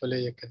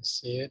 hopefully you can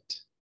see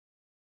it.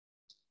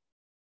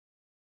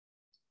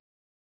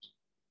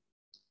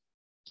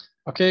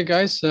 Okay,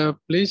 guys,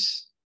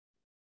 please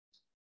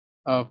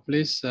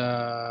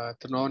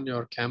turn on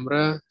your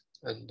camera,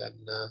 and then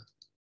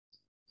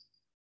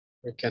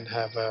we can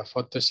have a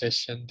photo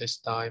session this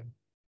time.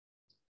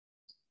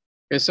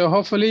 Okay, so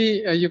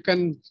hopefully you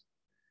can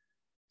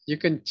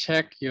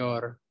check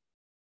your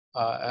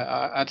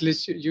at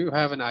least you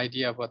have an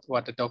idea about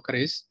what the Docker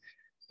is,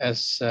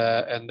 as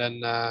and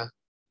then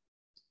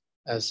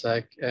as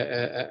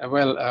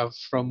well,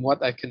 from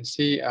what I can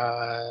see,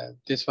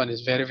 this one is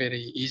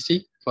very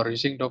easy for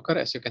using Docker,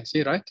 as you can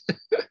see, right?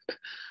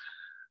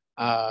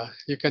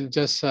 You can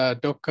just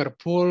Docker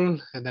pull,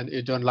 and then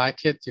you don't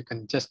like it, you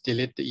can just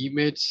delete the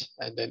image,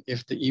 and then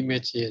if the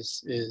image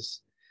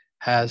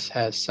has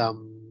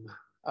some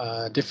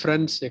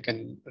difference, you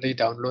can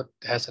re-download,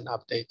 has an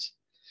update.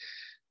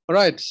 All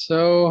right,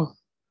 so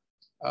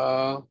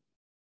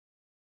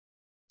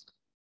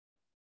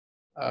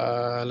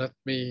let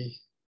me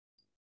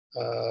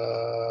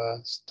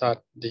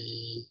start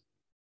the.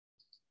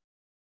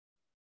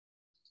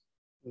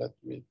 Let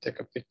me take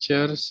a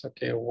pictures.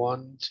 Okay,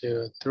 1,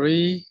 2,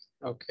 3.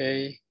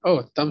 Okay.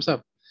 Oh, thumbs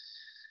up.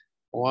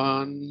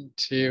 1,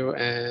 2,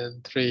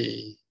 and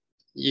 3.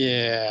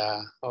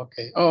 Yeah.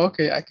 Okay. Oh,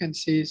 okay. I can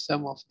see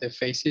some of the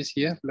faces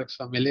here. Looks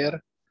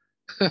familiar.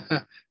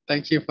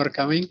 Thank you for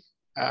coming.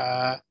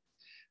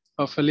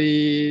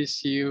 Hopefully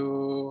see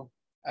you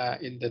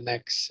in the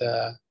next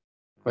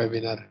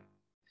webinar.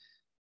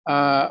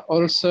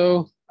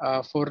 Also,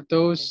 for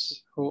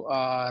those who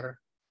are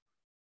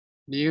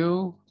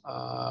new,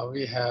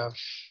 we have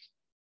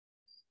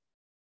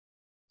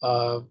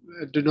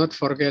do not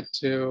forget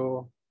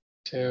to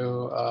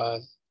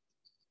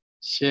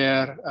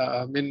share,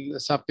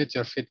 submit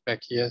your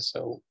feedback here.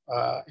 So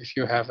if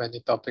you have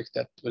any topics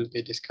that will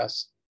be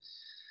discussed.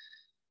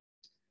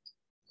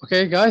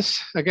 Okay,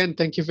 guys, again,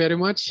 thank you very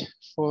much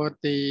for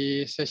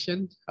the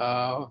session.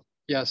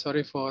 Yeah,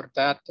 sorry for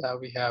that.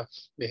 We have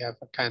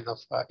a kind of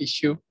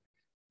issue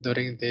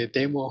during the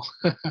demo,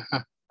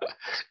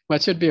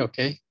 but should be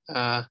okay.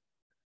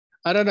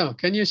 I don't know.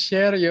 Can you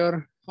share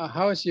your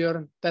how is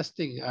your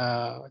testing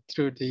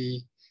through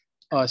the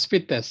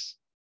speed test?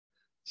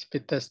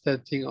 Speed test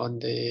testing on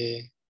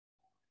the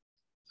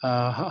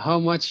how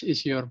much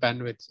is your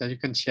bandwidth? So you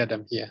can share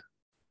them here.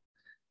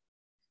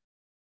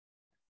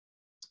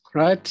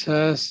 Right.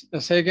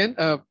 Say again.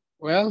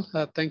 Well,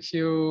 thank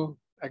you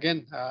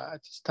again.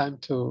 It's time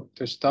to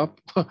stop.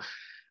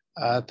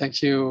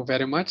 Thank you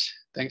very much.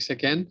 Thanks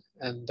again,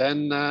 and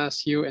then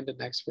see you in the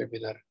next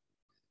webinar.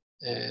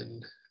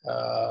 And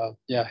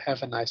yeah,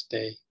 have a nice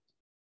day.